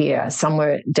here.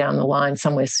 Somewhere down the line,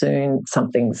 somewhere soon,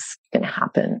 something's going to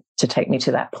happen to take me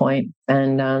to that point.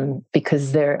 And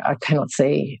because I cannot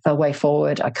see a way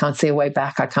forward. I can't see a way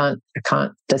back. I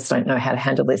just don't know how to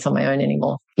handle this on my own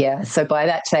anymore. Yeah. So by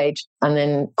that stage, and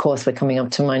then of course we're coming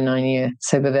up to my 9-year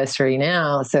soberversary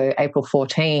now. So April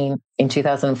 14 in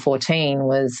 2014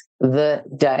 was the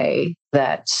day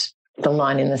that the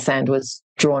line in the sand was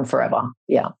drawn forever.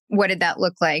 Yeah. What did that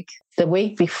look like? The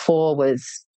week before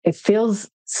it feels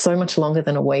so much longer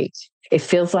than a week. It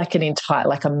feels like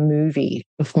like a movie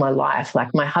of my life. Like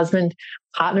my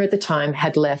partner at the time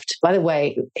had left. By the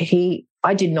way,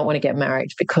 I did not want to get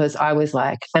married because I was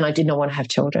like, and I did not want to have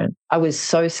children. I was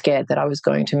so scared that I was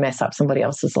going to mess up somebody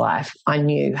else's life. I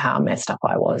knew how messed up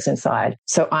I was inside.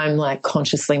 So I'm like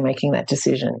consciously making that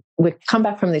decision. We've come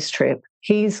back from this trip.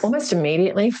 He's almost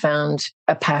immediately found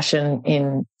a passion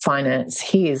in finance.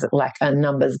 He is like a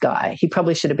numbers guy. He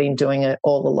probably should have been doing it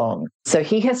all along. So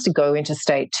he has to go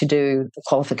interstate to do the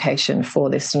qualification for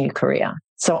this new career.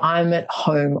 So I'm at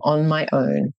home on my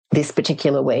own this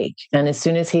particular week. And as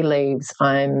soon as he leaves,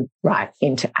 I'm right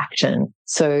into action.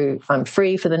 So I'm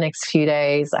free for the next few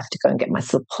days. I have to go and get my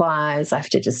supplies. I have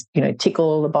to just, tick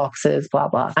all the boxes, blah,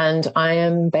 blah. And I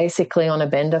am basically on a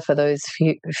bender for those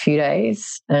few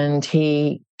days. And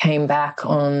he came back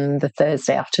on the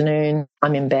Thursday afternoon.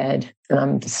 I'm in bed and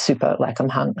I'm super, I'm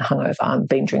hungover. I've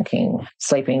been drinking,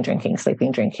 sleeping,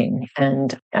 drinking.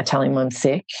 And I tell him I'm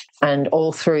sick. And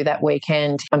all through that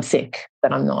weekend, I'm sick,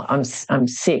 but I'm not. I'm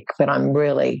sick, but I'm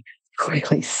really,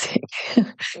 really sick.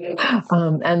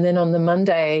 And then on the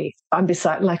Monday, I'm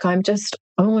beside, I'm just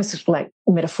almost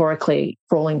metaphorically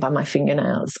crawling by my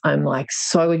fingernails. I'm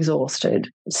so exhausted,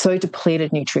 so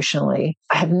depleted nutritionally.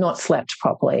 I have not slept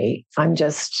properly. I'm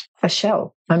just a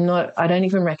shell. I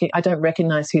don't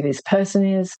recognize who this person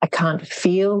is. I can't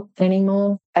feel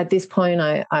anymore. At this point,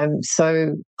 I'm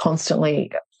so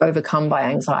constantly overcome by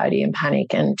anxiety and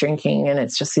panic and drinking, and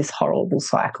it's just this horrible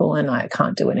cycle, and I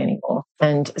can't do it anymore.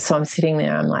 And so I'm sitting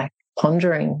there, I'm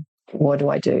pondering, what do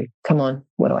I do? Come on,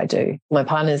 what do I do? My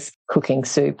partner's cooking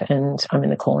soup and I'm in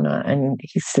the corner and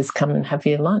he says, come and have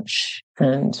your lunch.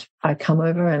 And I come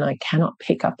over and I cannot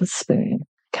pick up a spoon.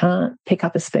 Can't pick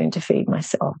up a spoon to feed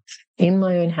myself. In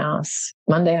my own house,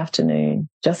 Monday afternoon,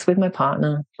 just with my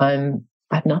partner, I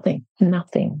have nothing.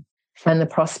 And the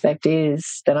prospect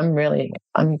is that I'm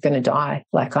going to die.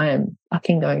 I am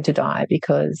fucking going to die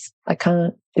because I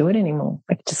can't do it anymore.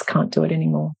 I just can't do it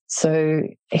anymore. So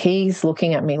he's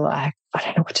looking at me like, I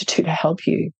don't know what to do to help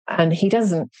you. And he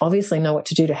doesn't obviously know what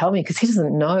to do to help me because he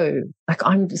doesn't know.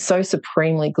 I'm so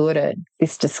supremely good at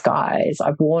this disguise.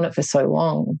 I've worn it for so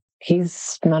long.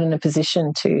 He's not in a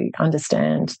position to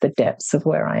understand the depths of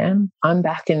where I am. I'm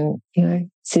back in,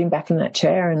 sitting back in that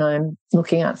chair and I'm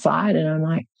looking outside and I'm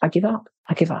like, I give up.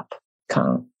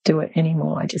 Can't do it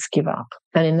anymore. I just give up.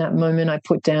 And in that moment, I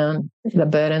put down the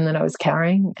burden that I was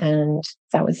carrying and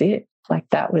that was it.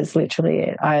 That was literally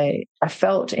it. I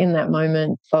felt in that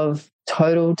moment of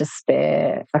total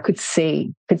despair. I could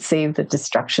see the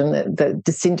destruction, the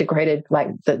disintegrated,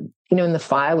 in the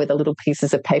fire where the little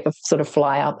pieces of paper sort of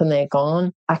fly up and they're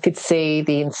gone. I could see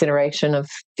the incineration of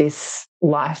this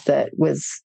life that was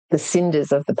the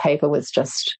cinders of the paper was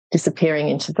just disappearing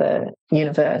into the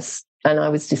universe. And I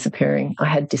was disappearing. I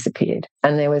had disappeared.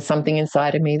 And there was something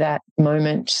inside of me that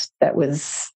moment that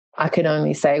was, I could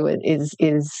only say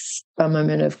is a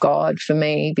moment of God for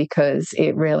me because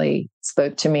it really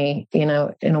spoke to me, in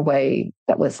a way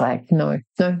that was no,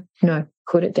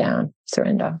 put it down,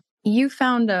 surrender. You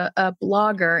found a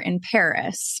blogger in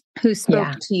Paris who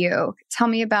spoke to you. Tell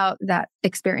me about that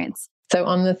experience. So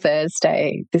on the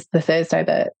Thursday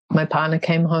that my partner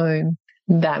came home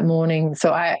that morning,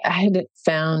 so I had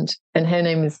found, and her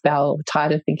name is Belle,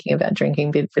 tired of thinking about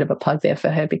drinking, bit of a plug there for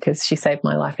her because she saved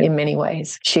my life in many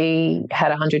ways. She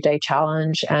had a 100-day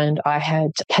challenge and I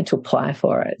had to apply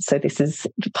for it. So this is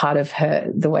part of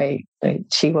the way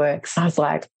she works. I was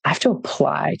like, I have to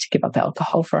apply to give up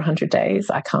alcohol for 100 days.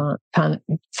 I can't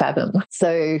fathom.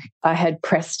 So I had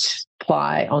pressed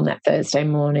apply on that Thursday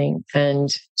morning and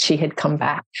she had come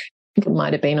back. It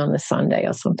might have been on the Sunday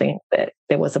or something that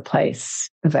there was a place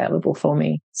available for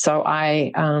me. So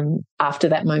I, after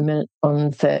that moment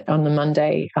on the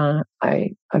Monday,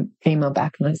 I emailed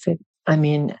back and I said, I'm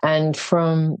in. And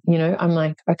from, I'm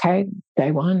like, okay,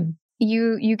 day one.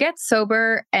 You get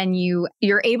sober and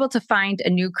you're able to find a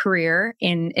new career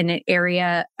in an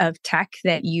area of tech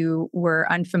that you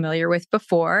were unfamiliar with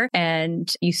before,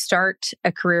 and you start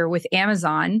a career with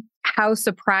Amazon. How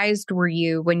surprised were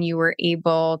you when you were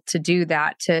able to do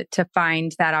that, to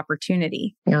find that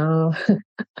opportunity? Oh,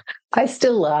 I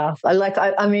still laugh. I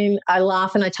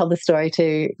laugh and I tell the story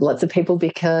to lots of people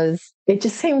because it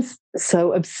just seems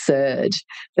so absurd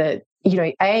that,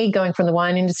 going from the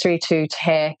wine industry to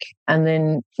tech, and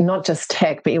then not just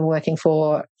tech, but you're working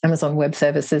for Amazon Web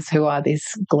Services, who are this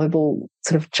global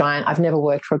sort of giant. I've never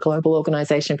worked for a global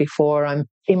organization before. I'm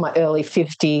in my early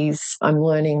 50s. I'm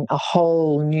learning there's a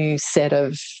whole new set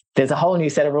of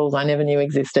rules I never knew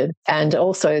existed. And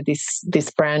also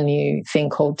this brand new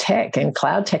thing called tech and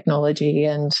cloud technology.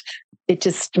 And it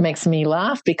just makes me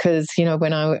laugh because,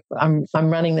 when I'm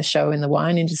running the show in the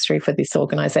wine industry for this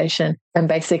organization, and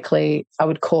basically I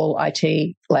would call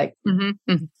IT like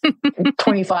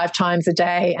 25 times a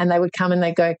day, and they would come and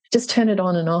they go, just turn it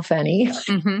on and off, Annie.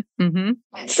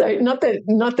 So not that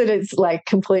it's like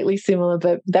completely similar,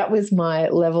 but that was my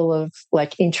level of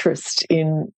like interest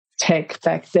in tech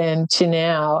back then to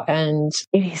now. And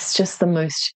it is just the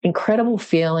most incredible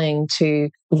feeling to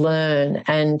learn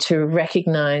and to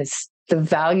recognize the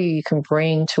value you can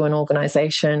bring to an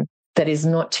organization that is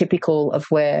not typical of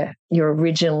where your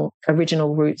original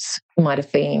roots might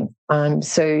have been.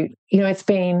 So, it's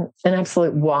been an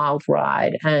absolute wild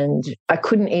ride. And I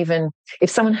couldn't even,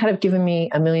 if someone had have given me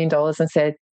 $1 million and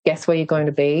said, guess where you're going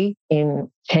to be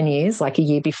in 10 years, like a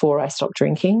year before I stopped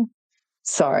drinking,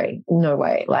 sorry, no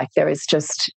way. Like there is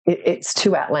just, it's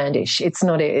too outlandish. It's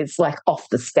like off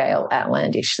the scale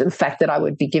outlandish. The fact that I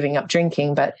would be giving up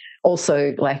drinking, but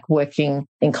also like working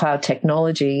in cloud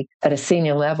technology at a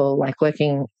senior level, like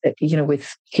working,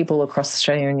 with people across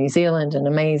Australia and New Zealand and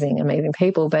amazing, amazing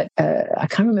people. But I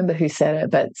can't remember who said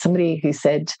it, but somebody who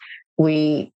said,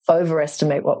 we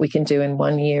overestimate what we can do in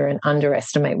 1 year and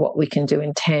underestimate what we can do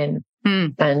in 10.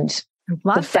 And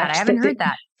love that. I haven't heard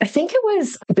that. I think it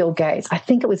was Bill Gates.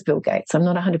 I'm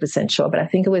not 100% sure, but I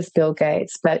think it was Bill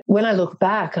Gates. But when I look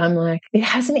back, I'm like, it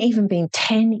hasn't even been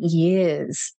 10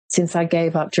 years since I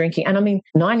gave up drinking. And I mean,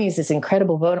 9 years is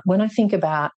incredible. But when I think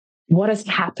about what has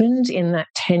happened in that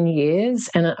 10 years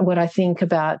and what I think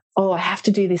about, I have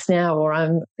to do this now, or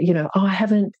I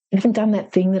haven't done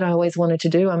that thing that I always wanted to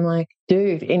do. I'm like,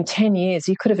 dude, in 10 years,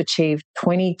 you could have achieved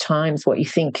 20 times what you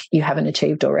think you haven't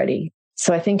achieved already.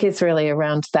 So I think it's really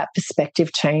around that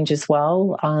perspective change as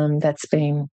well. That's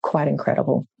been quite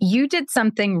incredible. You did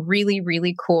something really,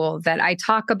 really cool that I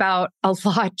talk about a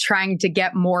lot trying to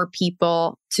get more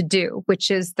people to do, which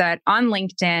is that on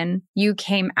LinkedIn, you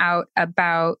came out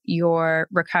about your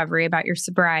recovery, about your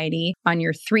sobriety on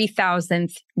your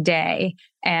 3,000th day.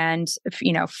 And,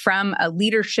 from a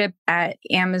leadership at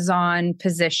Amazon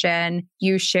position,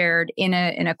 you shared in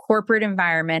a corporate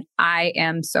environment, I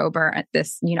am sober at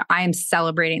this, I am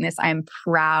celebrating this. I am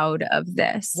proud of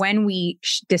this. When we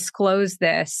disclose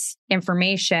this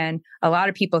information, a lot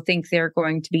of people think they're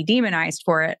going to be demonized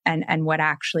for it. And what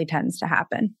actually tends to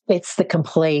happen? It's the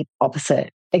complete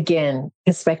opposite. Again,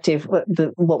 perspective,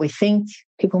 what we think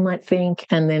people might think,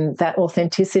 and then that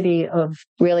authenticity of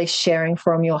really sharing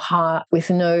from your heart with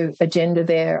no agenda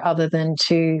there other than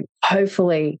to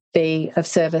hopefully be of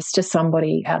service to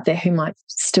somebody out there who might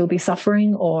still be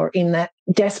suffering or in that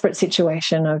desperate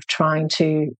situation of trying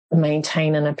to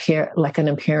maintain an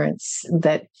appearance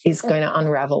that is going to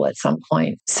unravel at some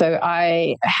point. So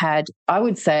I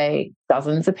would say,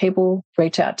 dozens of people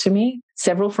reach out to me,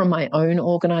 several from my own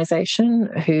organization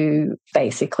who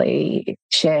basically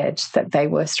shared that they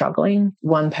were struggling.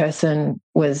 One person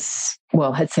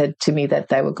had said to me that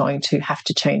they were going to have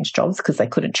to change jobs because they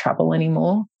couldn't travel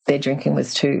anymore. Their drinking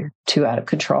was too out of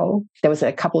control. There was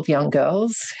a couple of young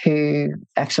girls who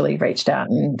actually reached out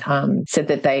and said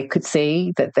that they could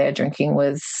see that their drinking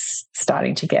was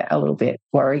starting to get a little bit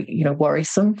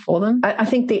worrisome for them. I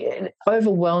think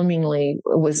overwhelmingly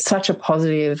was such a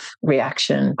positive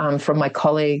reaction from my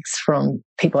colleagues, from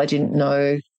people I didn't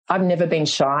know. I've never been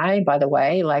shy, by the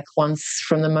way. Like once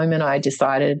from the moment I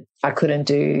decided I couldn't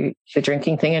do the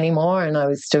drinking thing anymore and I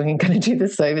was going to do the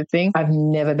sober thing, I've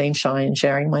never been shy in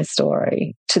sharing my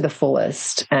story to the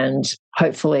fullest, and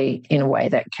hopefully in a way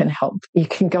that can help. You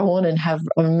can go on and have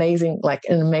an amazing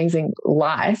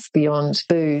life beyond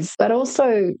booze, but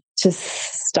also to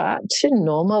start to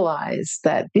normalize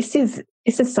that this is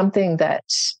something that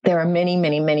there are many,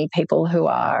 many, many people who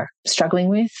are struggling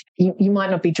with. You might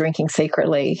not be drinking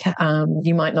secretly.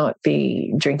 You might not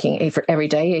be drinking every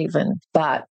day even,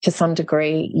 but to some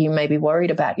degree, you may be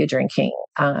worried about your drinking.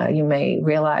 You may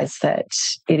realize that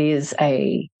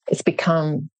it's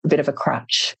become a bit of a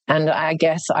crutch. And I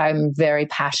guess I'm very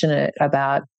passionate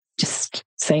about just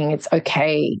saying it's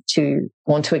okay to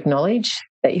want to acknowledge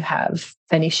that you have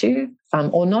an issue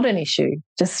or not an issue.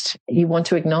 Just you want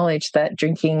to acknowledge that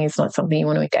drinking is not something you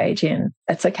want to engage in.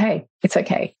 That's okay. It's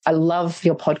okay. I love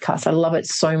your podcast. I love it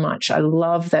so much. I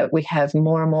love that we have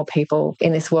more and more people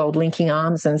in this world linking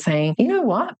arms and saying, you know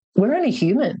what? We're only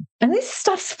human. And this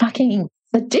stuff's fucking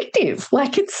addictive.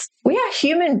 Like we are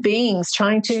human beings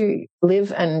trying to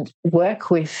live and work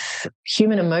with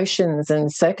human emotions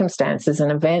and circumstances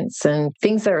and events and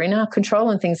things that are in our control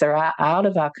and things that are out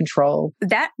of our control.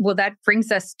 That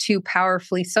brings us to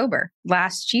Powerfully Sober.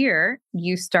 Last year,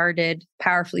 you started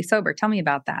Powerfully Sober. Tell me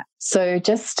about that. So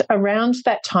just around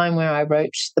that time where I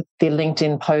wrote the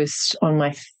LinkedIn post on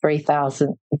my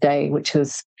 3,000th day, which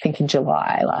was, I think, in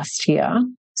July last year.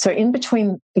 So in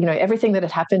between, everything that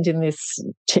had happened in this,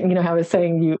 I was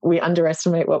saying we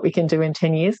underestimate what we can do in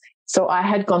 10 years. So I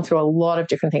had gone through a lot of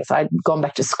different things. I'd gone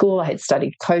back to school. I had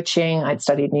studied coaching. I'd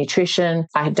studied nutrition.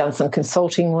 I had done some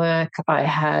consulting work. I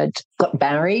had got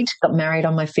married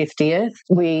on my 50th.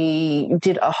 We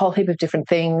did a whole heap of different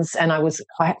things. And I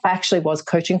actually was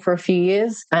coaching for a few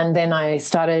years. And then I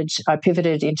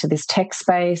pivoted into this tech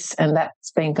space, and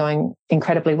that's been going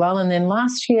incredibly well. And then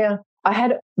last year, I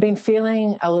had been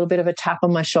feeling a little bit of a tap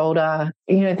on my shoulder.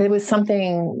 There was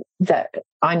something that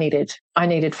I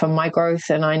needed for my growth,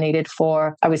 and I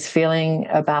was feeling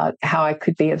about how I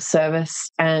could be of service.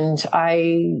 And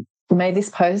I made this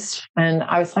post and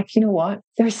I was like, you know what?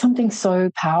 There is something so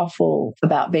powerful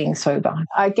about being sober.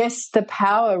 I guess the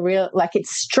power it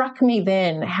struck me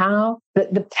then how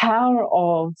the power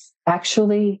of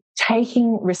actually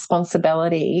taking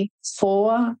responsibility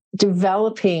for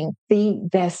developing the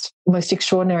best, most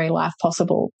extraordinary life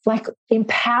possible, like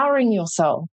empowering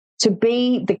yourself to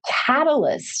be the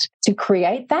catalyst to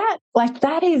create that. Like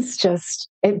that is just,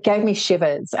 it gave me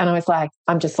shivers. And I was like,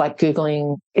 I'm just like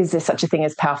Googling, is there such a thing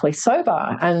as Powerfully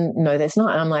Sober? And no, there's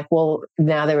not. And I'm like, well,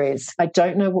 now there is. I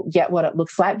don't know yet what it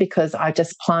looks like because I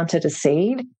just planted a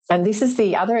seed. And this is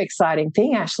the other exciting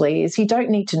thing, actually, is you don't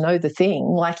need to know the thing.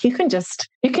 Like you can just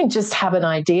have an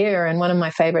idea. And one of my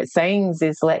favorite sayings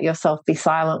is let yourself be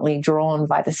silently drawn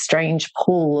by the strange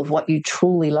pull of what you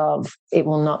truly love. It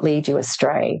will not lead you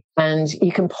astray. And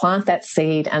you can plant that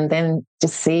seed and then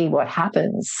just see what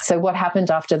happens. So what happened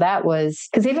after that was,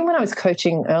 because even when I was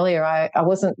coaching earlier, I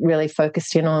wasn't really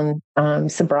focused in on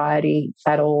sobriety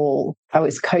at all. I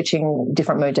was coaching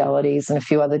different modalities and a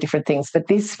few other different things, but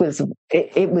this was,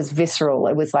 it was visceral.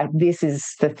 It was like, this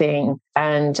is the thing.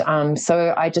 And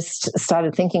so I just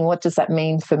started thinking, what does that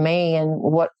mean for me? And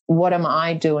what am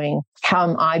I doing? How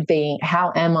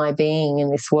am I being in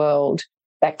this world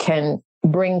that can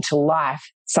bring to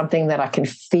life something that I can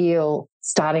feel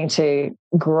starting to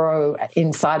grow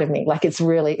inside of me? Like it's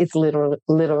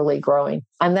literally growing.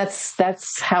 And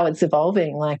that's how it's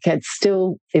evolving. Like it's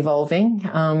still evolving,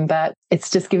 but it's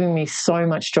just giving me so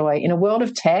much joy in a world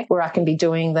of tech where I can be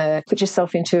doing put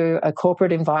yourself into a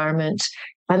corporate environment.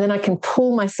 And then I can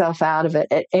pull myself out of it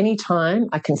at any time.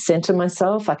 I can center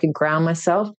myself. I can ground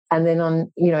myself. And then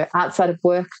outside of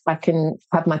work, I can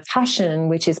have my passion,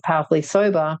 which is Powerfully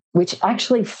Sober, which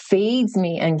actually feeds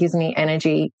me and gives me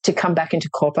energy to come back into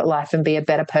corporate life and be a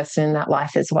better person in that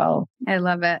life as well. I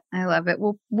love it.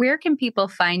 Well, where can people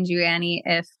find you, Annie,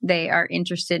 if they are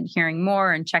interested in hearing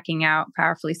more and checking out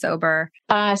Powerfully Sober?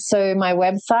 So my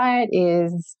website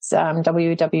is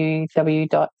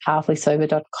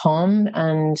www.powerfullysober.com,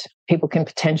 and people can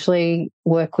potentially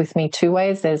work with me two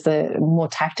ways. There's a more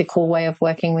tactical way of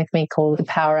working with me called the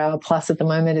Power Hour Plus at the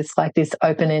moment. It's like this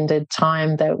open-ended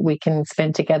time that we can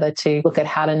spend together to look at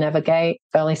how to navigate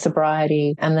early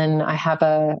sobriety. And then I have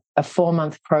a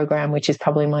 4-month program, which is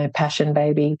probably my passion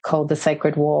baby, called The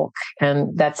Sacred Walk.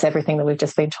 And that's everything that we've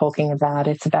just been talking about.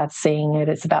 It's about seeing it.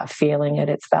 It's about feeling it.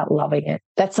 It's about loving it.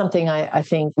 That's something I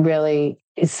think really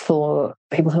is for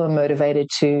people who are motivated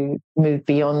to move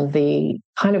beyond the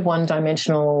kind of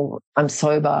one-dimensional, I'm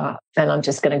sober and I'm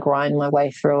just going to grind my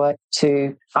way through it,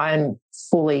 to I'm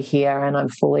fully here and I'm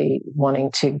fully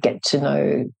wanting to get to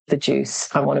know the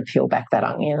juice. I want to peel back that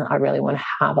onion. I really want to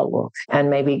have a look and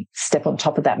maybe step on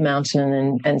top of that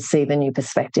mountain and see the new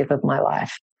perspective of my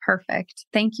life. Perfect.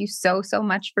 Thank you so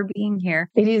much for being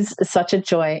here. It is such a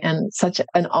joy and such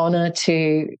an honor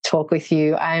to talk with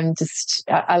you.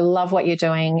 I love what you're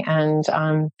doing, and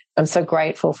I'm so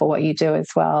grateful for what you do as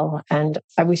well. And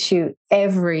I wish you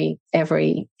every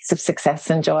success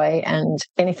and joy and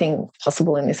anything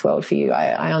possible in this world for you.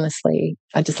 I honestly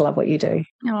just love what you do.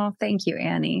 Oh, thank you,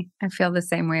 Annie. I feel the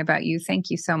same way about you. Thank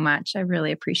you so much. I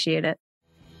really appreciate it.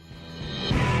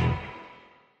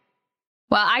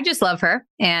 Well, I just love her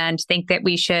and think that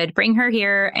we should bring her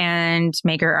here and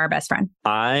make her our best friend.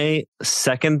 I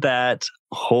second that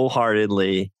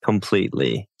wholeheartedly,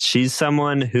 completely. She's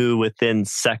someone who within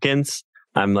seconds,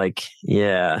 I'm like,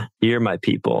 yeah, you're my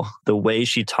people. The way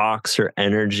she talks, her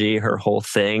energy, her whole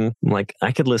thing, I'm like,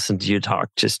 I could listen to you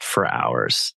talk just for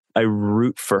hours. I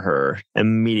root for her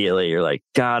immediately. You're like,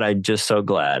 God, I'm just so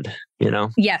glad,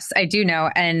 Yes, I do know.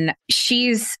 And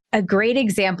she's a great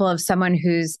example of someone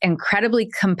who's incredibly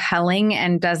compelling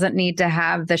and doesn't need to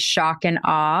have the shock and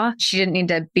awe. She didn't need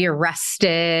to be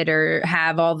arrested or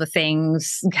have all the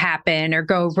things happen or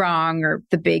go wrong or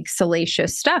the big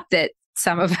salacious stuff that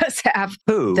some of us have.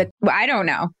 Who? I don't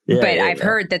know, but I've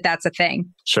heard that that's a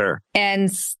thing. Sure.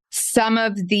 And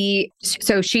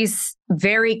so she's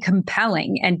very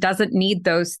compelling and doesn't need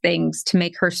those things to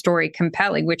make her story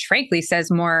compelling, which frankly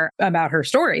says more about her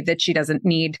story, that she doesn't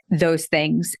need those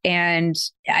things. And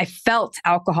I felt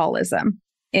alcoholism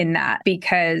in that,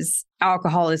 because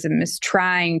alcoholism is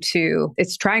trying to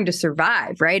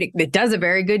survive, right? It does a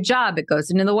very good job. It goes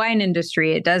into the wine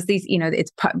industry. It does these,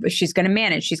 she's going to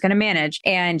manage,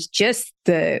 and just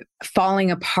the falling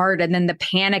apart and then the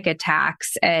panic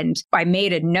attacks. And I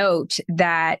made a note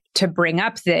that to bring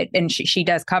up that, and she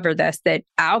does cover this, that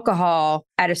alcohol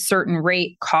at a certain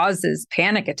rate causes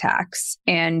panic attacks.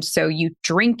 And so you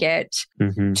drink it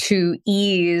to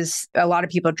ease, a lot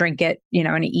of people drink it,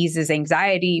 and it eases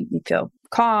anxiety. You feel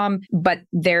calm, but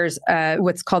there's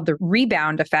what's called the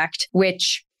rebound effect,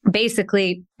 which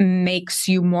basically makes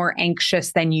you more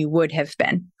anxious than you would have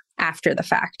been after the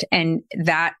fact. And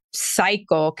that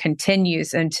cycle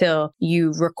continues until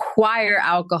you require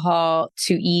alcohol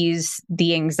to ease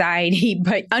the anxiety.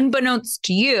 But unbeknownst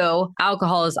to you,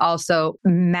 alcohol has also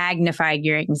magnified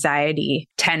your anxiety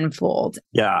tenfold.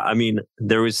 Yeah. I mean,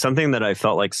 there was something that I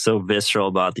felt like so visceral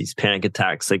about these panic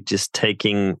attacks, like just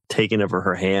taking over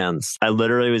her hands. I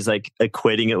literally was like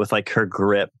equating it with like her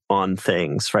grip on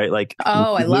things, right? Like,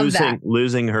 I love that.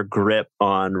 Losing her grip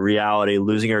on reality,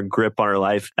 losing her grip on her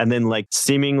life. And then like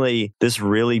seemingly this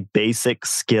really basic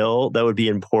skill that would be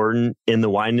important in the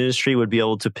wine industry would be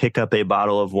able to pick up a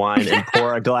bottle of wine and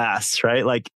pour a glass, right?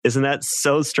 Like, isn't that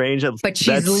so strange? But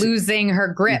she's losing her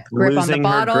grip on the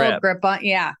bottle, grip on,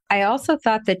 yeah. I also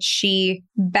thought that she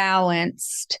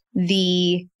balanced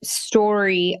the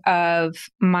story of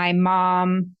my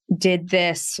mom did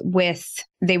this with,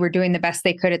 they were doing the best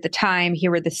they could at the time.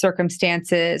 Here were the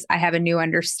circumstances. I have a new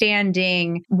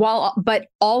understanding, but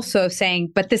also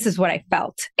saying, but this is what I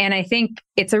felt. And I think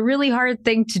it's a really hard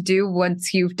thing to do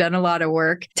once you've done a lot of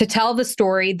work, to tell the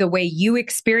story the way you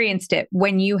experienced it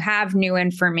when you have new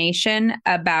information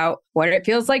about what it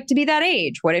feels like to be that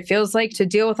age, what it feels like to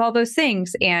deal with all those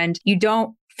things. And you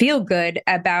don't feel good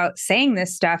about saying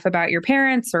this stuff about your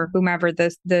parents or whomever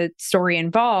the story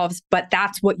involves, but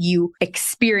that's what you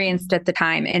experienced at the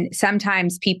time. And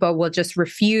sometimes people will just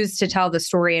refuse to tell the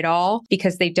story at all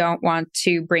because they don't want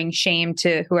to bring shame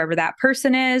to whoever that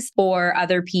person is, or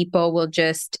other people will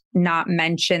just not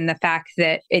mention the fact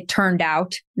that it turned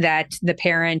out that the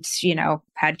parents,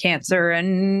 had cancer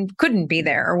and couldn't be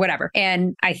there or whatever.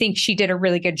 And I think she did a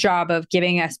really good job of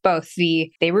giving us both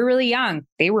they were really young.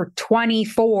 They were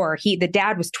 24. The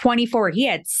dad was 24. He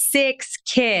had 6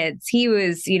 kids. He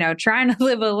was, trying to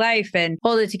live a life and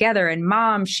hold it together. And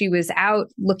mom, she was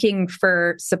out looking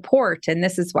for support. And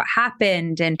this is what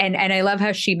happened. And I love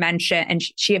how she mentioned, and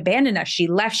she abandoned us. She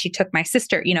left. She took my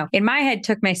sister, in my head,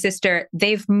 took my sister.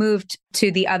 They've moved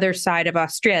to the other side of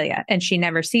Australia and she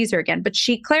never sees her again. But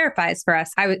she clarifies for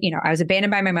us. I was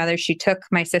abandoned by my mother. She took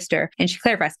my sister, and she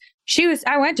clarifies.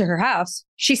 I went to her house.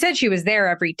 She said she was there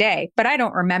every day, but I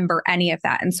don't remember any of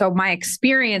that. And so my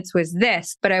experience was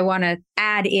this, but I want to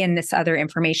add in this other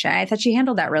information. I thought she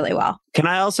handled that really well. Can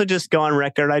I also just go on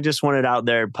record? I just want it out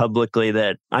there publicly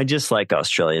that I just like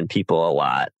Australian people a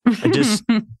lot. I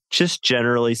just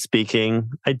generally speaking,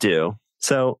 I do.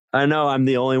 So I know I'm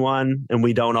the only one, and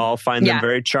we don't all find them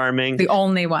very charming. The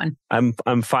only one. I'm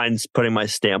fine putting my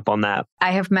stamp on that.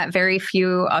 I have met very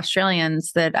few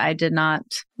Australians that I did not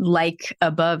like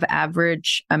above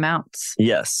average amounts.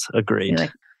 Yes, agreed.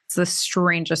 It's the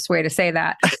strangest way to say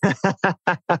that.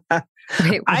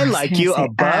 Wait, I like you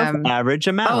above average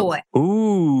amount.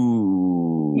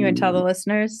 Ooh. You want to tell the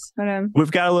listeners? We've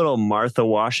got a little Martha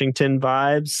Washington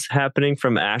vibes happening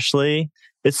from Ashley.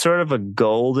 It's sort of a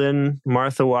golden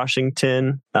Martha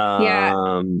Washington.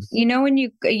 When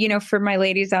for my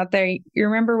ladies out there, you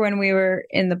remember when we were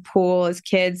in the pool as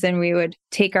kids and we would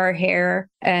take our hair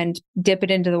and dip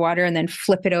it into the water and then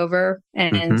flip it over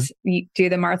and you do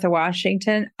the Martha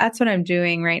Washington? That's what I'm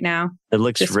doing right now. It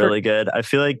looks really good. I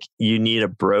feel like you need a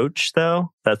brooch,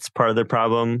 though. That's part of the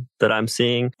problem that I'm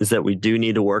seeing, is that we do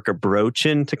need to work a brooch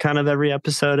into kind of every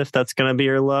episode if that's going to be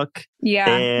your look.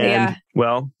 Yeah.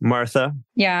 Well, Martha,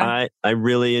 I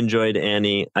really enjoyed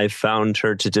Annie. I found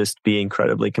her to just be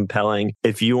incredibly compelling.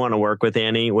 If you want to work with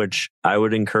Annie, which I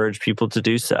would encourage people to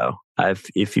do so,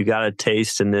 If you got a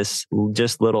taste in this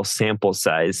just little sample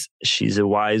size, she's a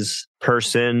wise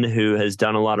person who has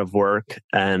done a lot of work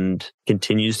and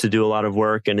continues to do a lot of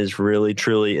work and is really,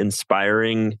 truly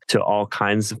inspiring to all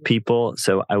kinds of people.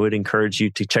 So I would encourage you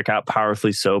to check out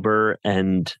Powerfully Sober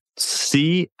and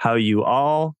see how you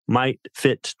all might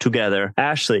fit together.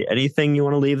 Ashley, anything you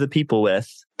want to leave the people with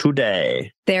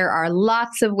today? There are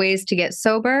lots of ways to get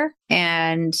sober,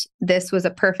 and this was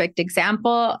a perfect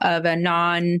example of a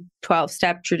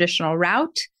non-12-step traditional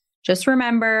route. Just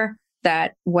remember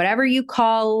that whatever you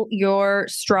call your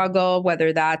struggle,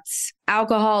 whether that's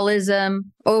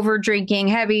alcoholism, over drinking,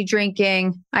 heavy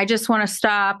drinking, I just want to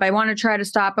stop, I want to try to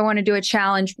stop, I want to do a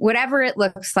challenge, whatever it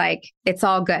looks like, it's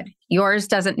all good. Yours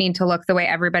doesn't need to look the way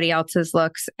everybody else's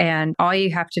looks. And all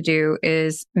you have to do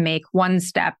is make one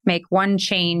step, make one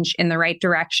change in the right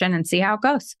direction and see how it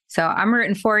goes. So I'm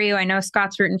rooting for you. I know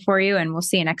Scott's rooting for you, and we'll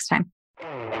see you next time.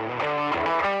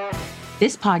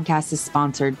 This podcast is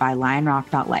sponsored by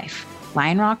LionRock.life.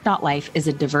 LionRock.life is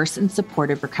a diverse and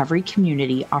supportive recovery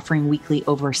community offering weekly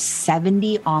over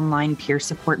 70 online peer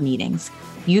support meetings,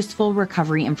 useful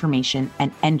recovery information,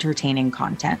 and entertaining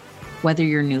content. Whether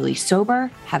you're newly sober,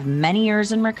 have many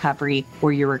years in recovery,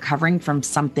 or you're recovering from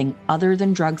something other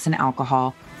than drugs and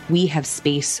alcohol, we have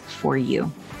space for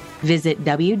you. Visit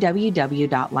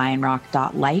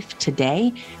www.lionrock.life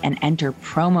today and enter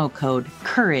promo code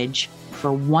COURAGE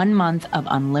for 1 month of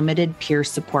unlimited peer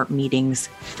support meetings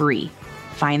free.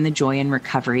 Find the joy in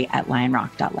recovery at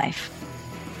lionrock.life.